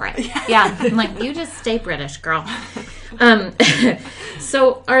here for it. Yeah, I'm like, you just stay British, girl.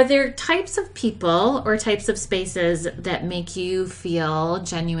 So are there types of people or types of spaces that make you feel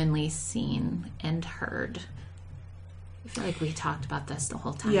genuinely seen and heard? I feel like we talked about this the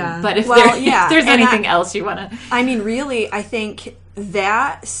whole time. Yeah. But if if there's anything else you want to... I mean, really, I think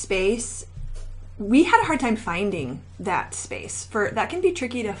that space, we had a hard time finding that space. That can be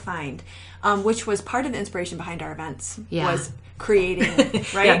tricky to find, which was part of the inspiration behind our events, was creating,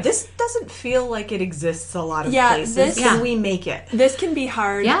 right? Yeah, this doesn't feel like it exists a lot of places. Can we make it? This can be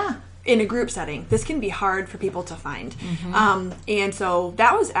hard in a group setting. This can be hard for people to find. And so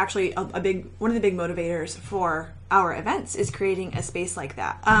that was actually one of the big motivators for our events, is creating a space like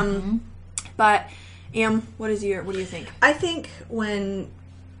that. But Am, what do you think? I think when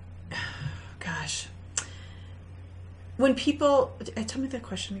people, tell me that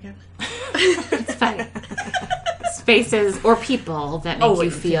question again. It's fine. Spaces or people that make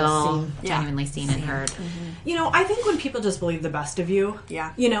you feel genuinely seen and heard. I think when people just believe the best of you.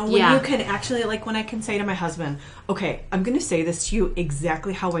 Yeah. When you can actually, like when I can say to my husband, okay, I'm going to say this to you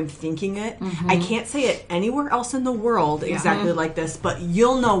exactly how I'm thinking it. I can't say it anywhere else in the world exactly like this, but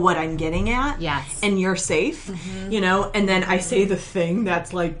you'll know what I'm getting at. Yes. And you're safe, and then I say the thing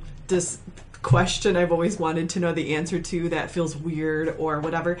that's like this question I've always wanted to know the answer to that feels weird or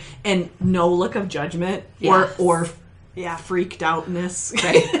whatever, and no look of judgment or freaked outness,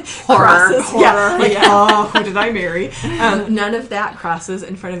 horror. Who did I marry? None of that crosses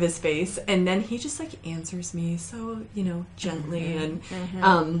in front of his face, and then he just like answers me so gently,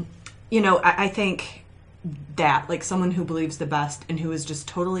 and I think that like someone who believes the best and who is just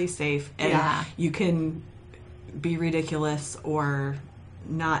totally safe, and you can be ridiculous or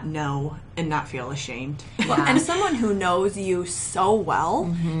not know and not feel ashamed. And someone who knows you so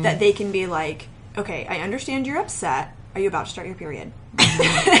well that they can be like, okay, I understand you're upset. Are you about to start your period?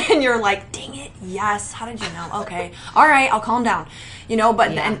 And you're like, dang it, yes. How did you know? Okay, all right, I'll calm down.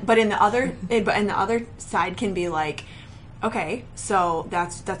 But in the other side can be like, okay, so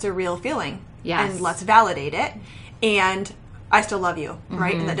that's a real feeling. Yes. And let's validate it. And I still love you,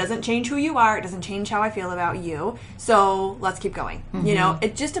 right? And that doesn't change who you are. It doesn't change how I feel about you. So let's keep going.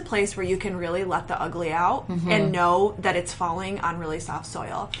 It's just a place where you can really let the ugly out and know that it's falling on really soft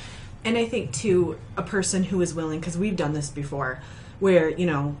soil. And I think, too, a person who is willing, because we've done this before, where, you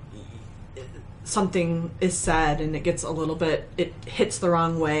know, something is said and it gets a little bit, it hits the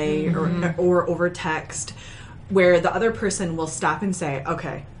wrong way or over text, where the other person will stop and say,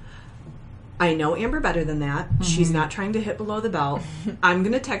 okay, I know Amber better than that. She's not trying to hit below the belt. I'm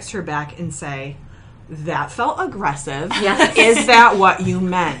going to text her back and say, that felt aggressive. Yes. Is that what you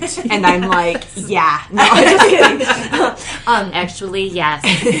meant? And I'm like, yeah. No, I'm just kidding. Actually, yes.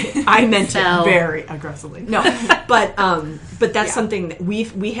 I meant it very aggressively. No, but that's Yeah. something that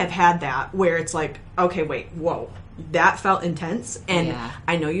we have had that where it's like, okay, wait, whoa, that felt intense, and Yeah.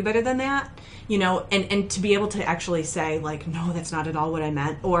 I know you better than that, you know, and to be able to actually say like, no, that's not at all what I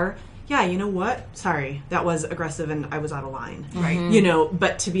meant, or yeah, you know what? Sorry, that was aggressive and I was out of line. Right. You know,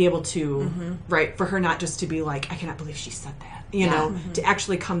 but to be able to, right, for her not just to be like, I cannot believe she said that, you know, to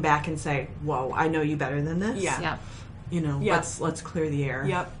actually come back and say, whoa, I know you better than this. Yeah. Yep. You know, Yeah. let's clear the air.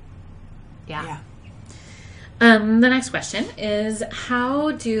 Yep. Yeah. Yeah. The next question is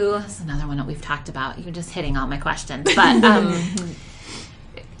this is another one that we've talked about. You're just hitting all my questions. But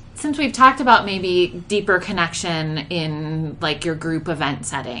since we've talked about maybe deeper connection in like your group event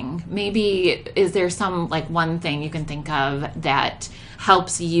setting, maybe is there some like one thing you can think of that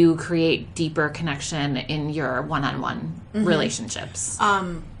helps you create deeper connection in your one-on-one relationships? This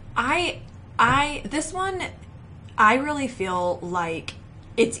one, I really feel like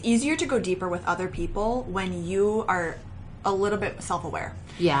it's easier to go deeper with other people when you are a little bit self-aware.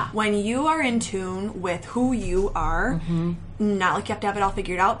 Yeah. When you are in tune with who you are, not like you have to have it all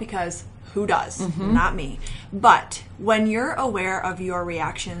figured out, because who does? Not me. But when you're aware of your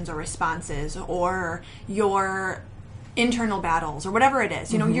reactions or responses or your internal battles or whatever it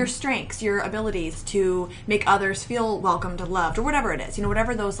is, you know, your strengths, your abilities to make others feel welcomed and loved, or whatever it is, you know,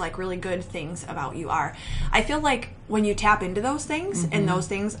 whatever those like really good things about you are. I feel like when you tap into those things and those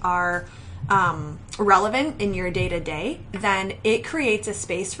things are relevant in your day-to-day, then it creates a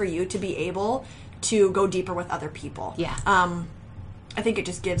space for you to be able to go deeper with other people. Yeah. I think it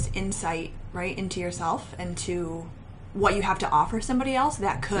just gives insight, right, into yourself and to what you have to offer somebody else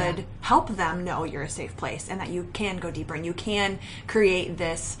that could help them know you're a safe place and that you can go deeper and you can create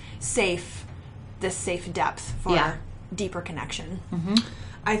this safe depth for deeper connection.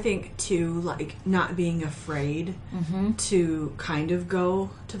 I think too, like not being afraid to kind of go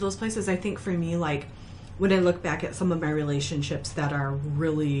to those places. I think for me, like when I look back at some of my relationships that are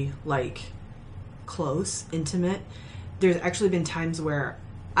really like close, intimate, there's actually been times where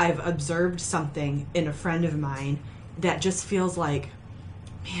I've observed something in a friend of mine that just feels like,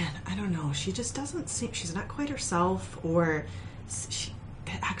 man, I don't know, she just doesn't seem, she's not quite herself, or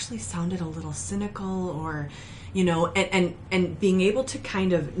that actually sounded a little cynical, or, you know, and being able to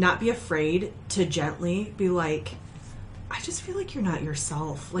kind of not be afraid to gently be like, I just feel like you're not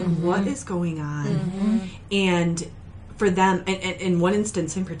yourself. Like, what is going on? And for them, and in one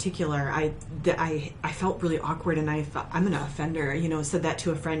instance in particular, I felt really awkward, and I thought, I'm going to offend her, you know, said that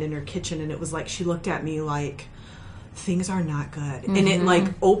to a friend in her kitchen, and it was like, she looked at me like, things are not good. And it like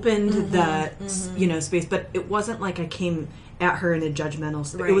opened the, you know, space, but it wasn't like I came at her in a judgmental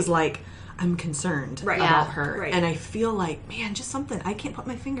space. It was like, I'm concerned about her. Right. And I feel like, man, just something, I can't put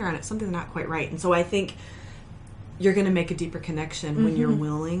my finger on it. Something's not quite right. And so I think you're going to make a deeper connection when you're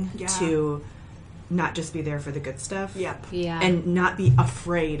willing to not just be there for the good stuff. Yep. Yeah. And not be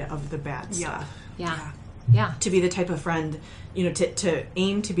afraid of the bad stuff. Yeah. Yeah. To be the type of friend, you know, to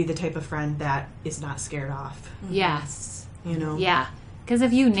aim to be the type of friend that is not scared off. Yes. You know? Yeah. Because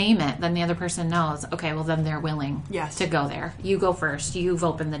if you name it, then the other person knows, okay, well, then they're willing to go there. You go first. You've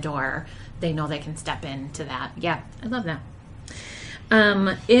opened the door. They know they can step into that. Yeah, I love that.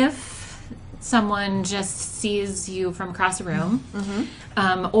 If someone just sees you from across the room,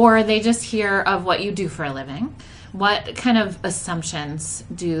 or they just hear of what you do for a living, what kind of assumptions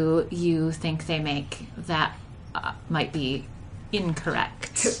do you think they make that might be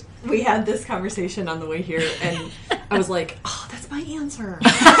incorrect? We had this conversation on the way here, and I was like, oh, that's my answer.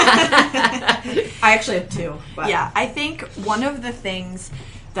 I actually have two. But. Yeah, I think one of the things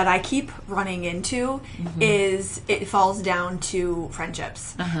that I keep running into is it falls down to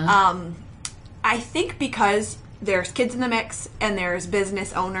friendships. I think because there's kids in the mix and there's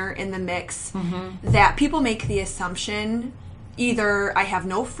business owner in the mix, that people make the assumption either I have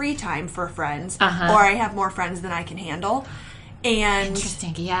no free time for friends or I have more friends than I can handle. And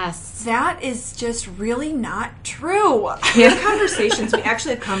Interesting, yes. that is just really not true. We have conversations. We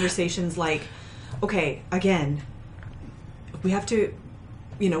actually have conversations like, okay, again, we have to,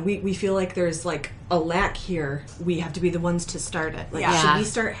 you know, we feel like there's like a lack here. We have to be the ones to start it. Like, should we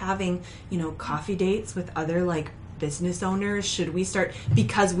start having, you know, coffee dates with other like business owners? Should we start,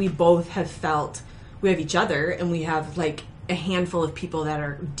 because we both have felt we have each other and we have like a handful of people that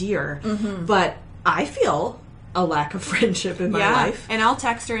are dear, but I feel a lack of friendship in my life. And I'll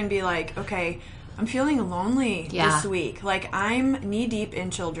text her and be like, okay, I'm feeling lonely this week. Like, I'm knee-deep in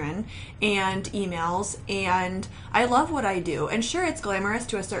children and emails, and I love what I do. And sure, it's glamorous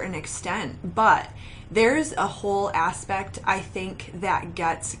to a certain extent, but there's a whole aspect, I think, that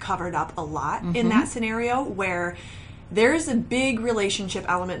gets covered up a lot in that scenario, where there's a big relationship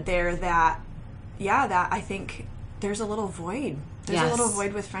element there that I think there's a little void. There's a little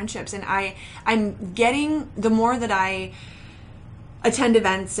void with friendships. And I'm getting, the more that I attend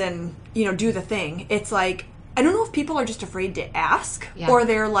events and, do the thing, it's like, I don't know if people are just afraid to ask, or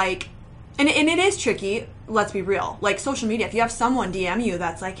they're like, and it is tricky, let's be real. Like, social media, if you have someone DM you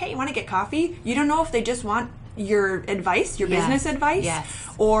that's like, hey, you want to get coffee? You don't know if they just want your advice, your business advice,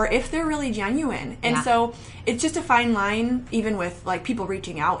 or if they're really genuine. And so it's just a fine line, even with like people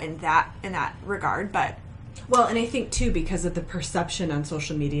reaching out in that regard. But well, and I think too, because of the perception on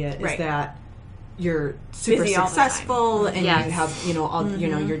social media is that you're super busy successful and you have, all,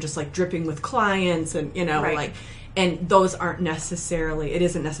 you're just like dripping with clients and, like, and those aren't necessarily, it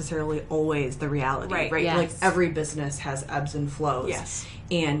isn't necessarily always the reality, right? Yes. Like, every business has ebbs and flows. Yes.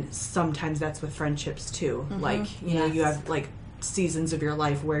 And sometimes that's with friendships too. Like, you have like seasons of your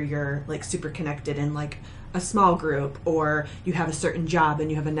life where you're like super connected in like a small group, or you have a certain job and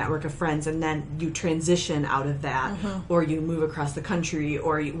you have a network of friends, and then you transition out of that, or you move across the country,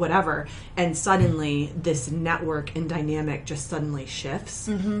 or whatever, and suddenly this network and dynamic just suddenly shifts,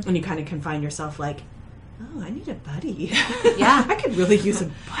 and you kind of can find yourself like, oh, I need a buddy. I could really use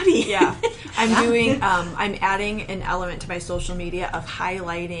a buddy. I'm adding an element to my social media of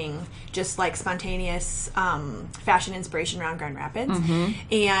highlighting just like spontaneous fashion inspiration around Grand Rapids.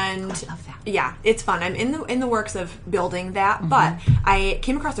 And I love that. Yeah, it's fun. I'm in the works of building that, but I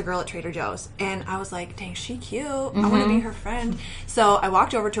came across a girl at Trader Joe's and I was like, dang, she cute. I want to be her friend. So I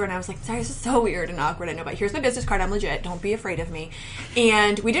walked over to her and I was like, sorry, this is so weird and awkward, I know, but here's my business card. I'm legit. Don't be afraid of me.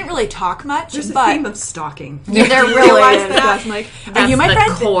 And we didn't really talk much. There's but a theme of stalking. There really is. I'm like, that's are you my the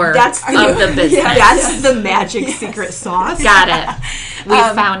friend? core That's of the business. That's the magic secret sauce. Got it. We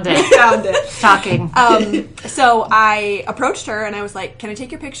found it. Talking. So I approached her and I was like, can I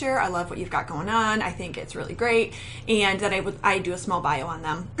take your picture? I love what you've got going on. I think it's really great. And then I do a small bio on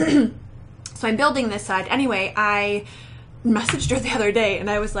them. So I'm building this side. Anyway, I messaged her the other day and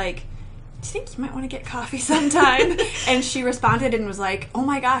I was like, do you think you might want to get coffee sometime? And she responded and was like, oh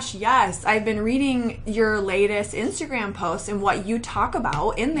my gosh, yes. I've been reading your latest Instagram posts, and what you talk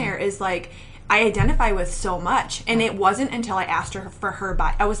about in there is like, I identify with so much. And it wasn't until I asked her for her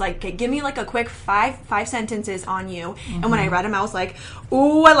bio. I was like, okay, give me like a quick five sentences on you. And when I read them, I was like,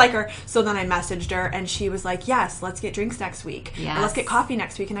 ooh, I like her. So then I messaged her and she was like, yes, let's get drinks next week. Yes. Or let's get coffee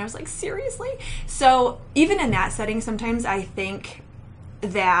next week. And I was like, seriously? So even in that setting, sometimes I think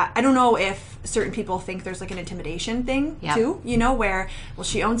that, I don't know if certain people think there's like an intimidation thing too, where, well,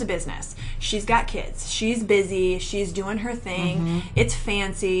 she owns a business, she's got kids, she's busy, she's doing her thing, it's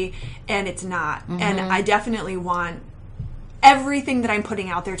fancy, and it's not. And I definitely want everything that I'm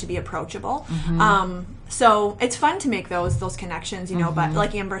putting out there to be approachable. So it's fun to make those connections, but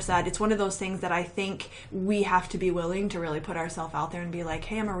like Amber said, it's one of those things that I think we have to be willing to really put ourselves out there and be like,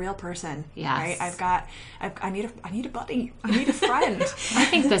 hey, I'm a real person. Yes. Right? I need a buddy. I need a friend. I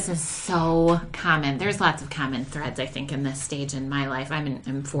think this is so common. There's lots of common threads, I think, in this stage in my life.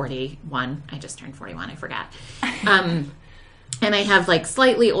 I'm 41. I just turned 41. I forgot. And I have like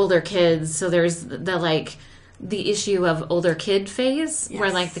slightly older kids. So there's the issue of older kid phase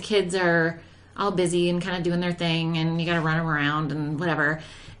where like the kids are all busy and kind of doing their thing and you got to run them around and whatever.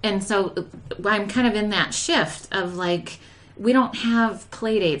 And so I'm kind of in that shift of like, we don't have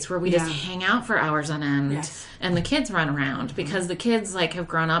play dates where we just hang out for hours on end and the kids run around because the kids like have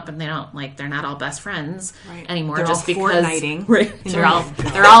grown up and they don't like, they're not all best friends anymore. They're just all because Fortniting.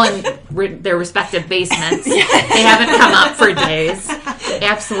 they're all in their respective basements. They haven't come up for days.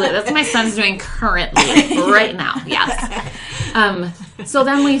 Absolutely. That's what my son's doing currently right now. Yes. So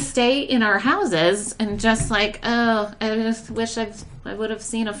then we stay in our houses and just like, oh, I just wish I would have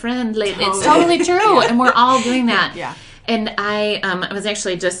seen a friend lately. It's totally true. And we're all doing that. Yeah. And I was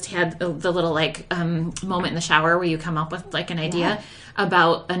actually just had the little like moment in the shower where you come up with like an idea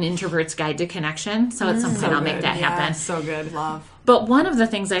about an introvert's guide to connection. So at some point I'll make that happen. So good. Love. But one of the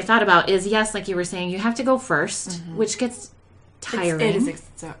things I thought about is, yes, like you were saying, you have to go first, which gets tiring. It is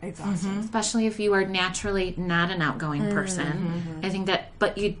exhausting. Especially if you are naturally not an outgoing person. I think that,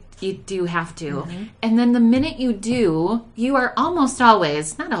 but you do have to. And then the minute you do, you are almost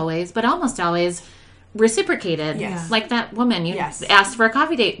always, not always, but almost always reciprocated. Yes. Like that woman you Yes. asked for a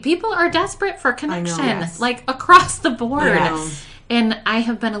coffee date. People are desperate for connection, yes. like across the board. Yes. And I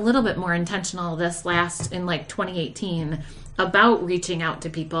have been a little bit more intentional in like 2018 about reaching out to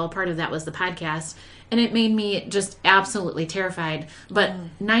people. Part of that was the podcast. And it made me just absolutely terrified. But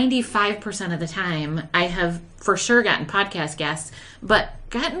 95% of the time, I have for sure gotten podcast guests, but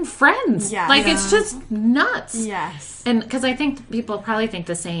gotten friends. Yeah. Like, it's just nuts. Yes. And because I think people probably think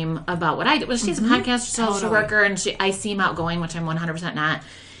the same about what I do. Well, she's a podcast social Totally. worker, and I seem outgoing, which I'm 100% not.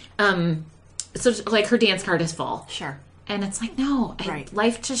 So, like, her dance card is full. Sure. And it's like, no, Right.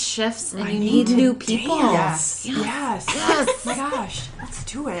 life just shifts, and you need new people. Yes. Yes. Oh my gosh. Let's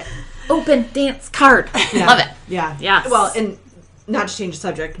do it. Open dance card. Love it. Yeah. Yes. Well, and not to change the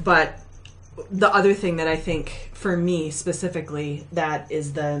subject, but the other thing that I think for me specifically that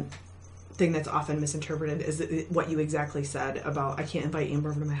is the thing that's often misinterpreted is what you exactly said about I can't invite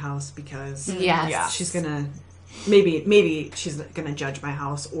Amber over to my house because Yes. she's gonna maybe she's gonna judge my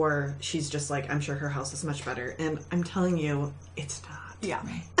house, or she's just like, I'm sure her house is much better, and I'm telling you, it's not. Yeah.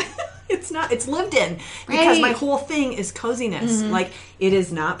 It's not. It's lived in because Right. my whole thing is coziness. Like, it is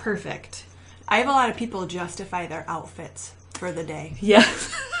not perfect. I have a lot of people justify their outfits for the day. Yeah.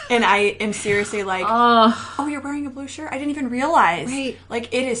 And I am seriously like, Oh, oh, you're wearing a blue shirt? I didn't even realize. Right.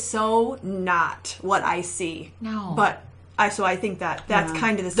 Like, it is so not what I see. No. But I think that's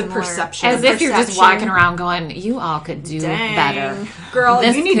kind of the The similar... perception. as if you're just perception. walking around going, you all could do Dang. better. Girl,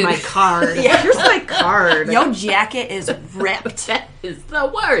 This you need could- my card. Here's my card. Your jacket is ripped. That is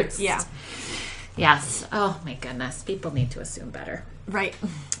the worst. Yeah. Yes. Oh, my goodness. People need to assume better. Right.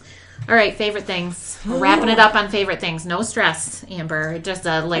 All right, favorite things. We're wrapping it up on favorite things. No stress, Amber. Just a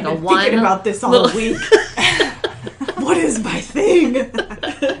I've been one. thinking about this all week. What is my thing?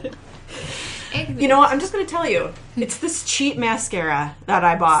 You know what? I'm just going to tell you. It's this cheap mascara that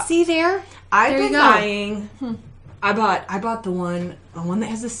I bought. See there? I've There you been go. buying. I bought the one that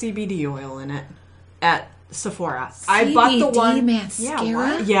has the CBD oil in it at Sephora. I bought the CBD one. mascara.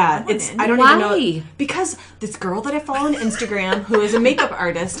 what? Yeah, I it's. wouldn't. I don't Why? even know because this girl that I follow on Instagram, who is a makeup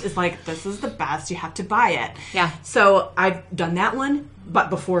artist, is like, "This is the best. You have to buy it." Yeah. So I've done that one, but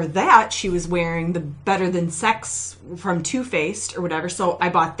before that, she was wearing the Better Than Sex from Too Faced or whatever. So I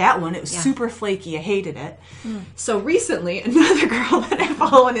bought that one. It was super flaky. I hated it. So recently, another girl that I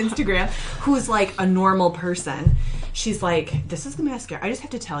follow on Instagram, who's like a normal person, she's like, "This is the mascara. I just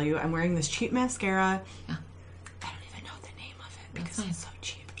have to tell you, I'm wearing this cheap mascara. Yeah. I don't even know the name of it because it's so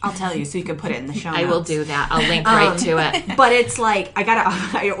cheap. I'll tell you so you can put it in the show I will notes. do that. I'll link right to it. But it's like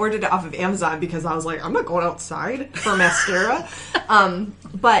I ordered it off of Amazon because I was like, I'm not going outside for mascara.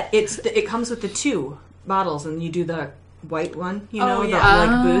 But it comes with the 2 bottles, and you do the white one, the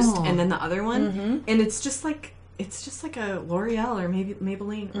like boost, and then the other one, and it's just like a L'Oreal or maybe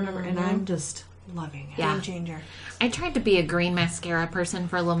Maybelline or whatever, and I'm just loving it. Yeah. Game changer. I tried to be a green mascara person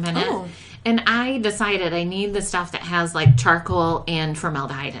for a little minute. Oh. And I decided I need the stuff that has like charcoal and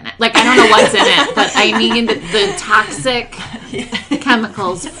formaldehyde in it. Like, I don't know what's in it, but I need the toxic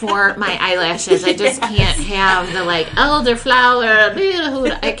chemicals for my eyelashes. I just can't have the like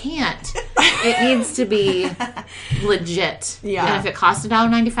elderflower. I can't. It needs to be legit. Yeah. And if it costs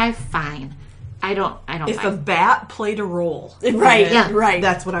 $1.95, fine. I don't If a mind. bat played a role, Right. Yeah. Right.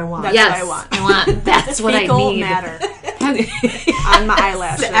 that's what I want. That's Yes, what I want. That's what I Fecal need. matter on my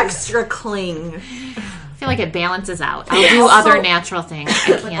eyelashes. the extra cling. I feel like it balances out. I'll Yeah. do Also- other natural things.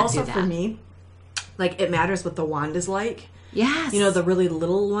 I But can't also do that. for me, like, it matters what the wand is like. Yes. You know, the really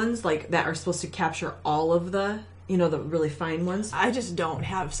little ones, like, that are supposed to capture all of the, the really fine ones. I just don't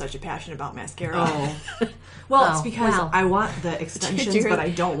have such a passion about mascara. Oh. Well, Oh, it's because wow. I want the extensions, but I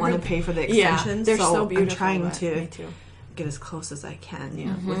don't want to pay for the Yeah, extensions. they're so beautiful. I'm trying but to me too. get as close as I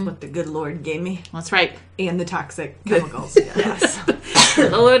can with what the good Lord gave me That's right. and the toxic chemicals. Yes.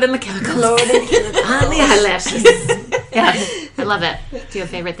 Load in the chemicals. Loaded. On the eyelashes. Yeah. I love it. Do you have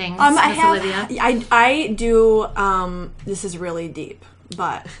favorite things, I Miss have. Olivia? I do. This is really deep,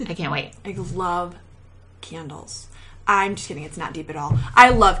 but I can't wait. I love candles. I'm just kidding. It's not deep at all. I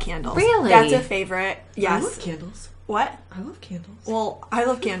love candles. Really? That's a favorite. I Yes. love candles. What? I love candles. Well, I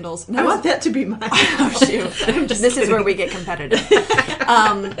love candles. I want that to be mine. Oh shoot! This is where we get competitive.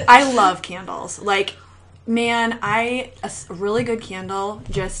 I love candles. Like, man, a really good candle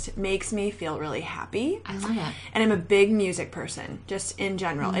just makes me feel really happy. I love it. And I'm a big music person, just in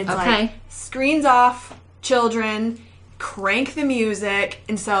general. It's Okay. like screens off, children, crank the music,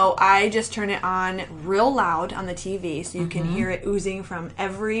 and so I just turn it on real loud on the TV so you can hear it oozing from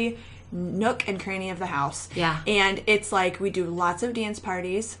every nook and cranny of the house. Yeah. And it's like we do lots of dance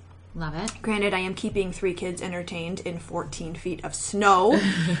parties. Love it. Granted, I am keeping 3 kids entertained in 14 feet of snow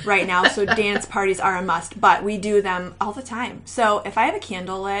right now, so dance parties are a must, but we do them all the time. So if I have a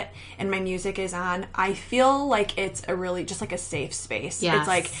candle lit and my music is on, I feel like it's a really just like a safe space. Yes. It's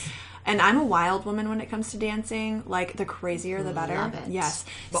like, and I'm a wild woman when it comes to dancing. Like, the crazier, the better. Love it. Yes.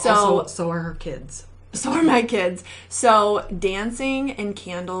 But So also, so are her kids. so are my kids. So dancing and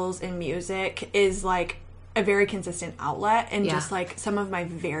candles and music is like a very consistent outlet and Yeah. just like some of my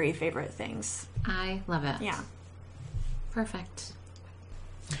very favorite things. I love it. Yeah. Perfect.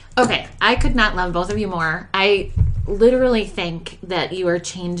 Okay, I could not love both of you more. I literally think that you are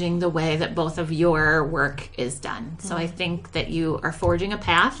changing the way that both of your work is done. So I think that you are forging a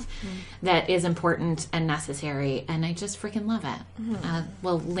path that is important and necessary, and I just freaking love it.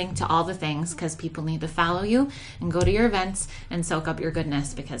 We'll link to all the things because people need to follow you and go to your events and soak up your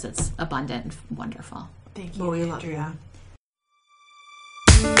goodness because it's abundant and wonderful. Thank you. Well, we love you. Andrea.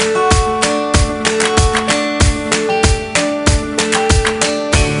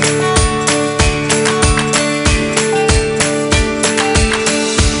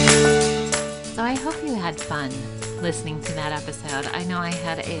 So I hope you had fun listening to that episode. I know I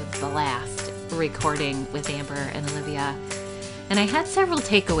had a blast recording with Amber and Olivia, and I had several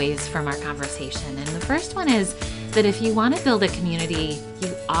takeaways from our conversation. And the first one is that if you want to build a community,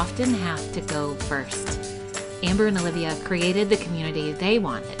 you often have to go first. Amber and Olivia created the community they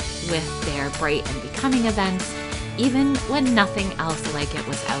wanted with their Bright and Becoming events, even when nothing else like it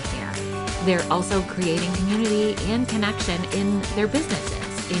was out there. They're also creating community and connection in their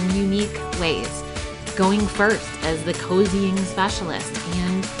businesses in unique ways, going first as the cozying specialist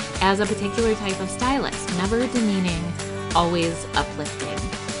and as a particular type of stylist, never demeaning, always uplifting.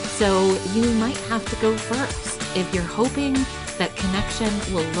 So you might have to go first if you're hoping that connection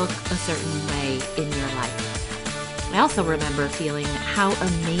will look a certain way in your life. I also remember feeling how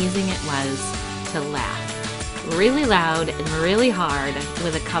amazing it was to laugh really loud and really hard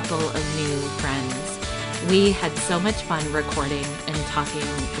with a couple of new friends. We had so much fun recording and talking,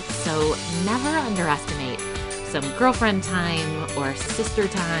 so never underestimate some girlfriend time or sister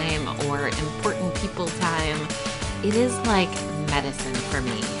time or important people time. It is like medicine for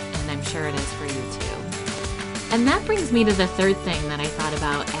me, and I'm sure it is for you too. And that brings me to the third thing that I thought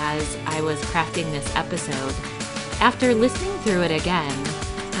about as I was crafting this episode. After listening through it again,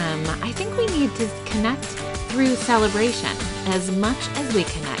 I think we need to connect through celebration as much as we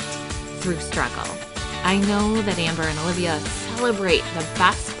connect through struggle. I know that Amber and Olivia celebrate the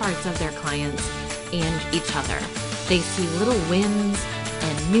best parts of their clients and each other. They see little wins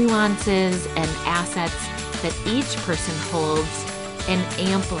and nuances and assets that each person holds and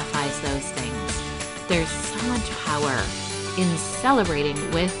amplifies those things. There's so much power in celebrating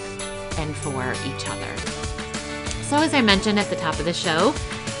with and for each other. So as I mentioned at the top of the show,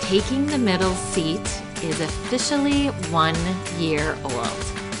 Taking the Middle Seat is officially 1 year old.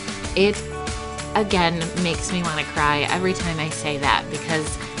 It again makes me want to cry every time I say that,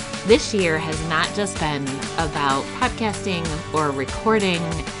 because this year has not just been about podcasting or recording.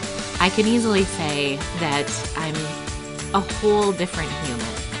 I can easily say that I'm a whole different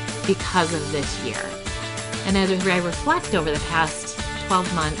human because of this year. And as I reflect over the past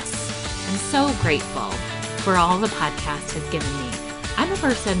 12 months, I'm so grateful for all the podcast has given me. I'm a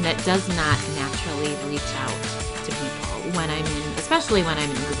person that does not naturally reach out to people when I'm in, especially when I'm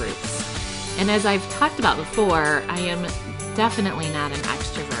in groups. And as I've talked about before, I am definitely not an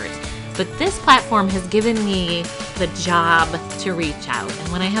extrovert. But this platform has given me the job to reach out.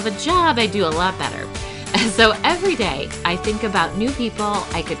 And when I have a job, I do a lot better. So every day I think about new people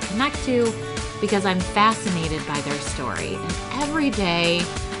I could connect to because I'm fascinated by their story. And every day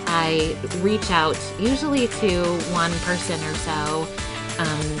I reach out, usually to one person or so,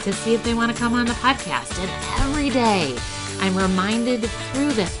 to see if they want to come on the podcast. And every day I'm reminded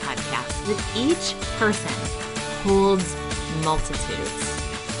through this podcast that each person holds multitudes.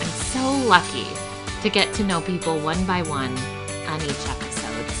 I'm so lucky to get to know people one by one on each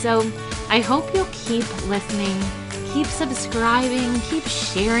episode. So I hope you'll keep listening, keep subscribing, keep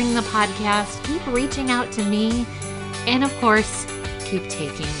sharing the podcast, keep reaching out to me, and of course, keep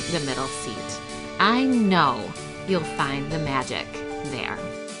taking the middle seat. I know you'll find the magic there.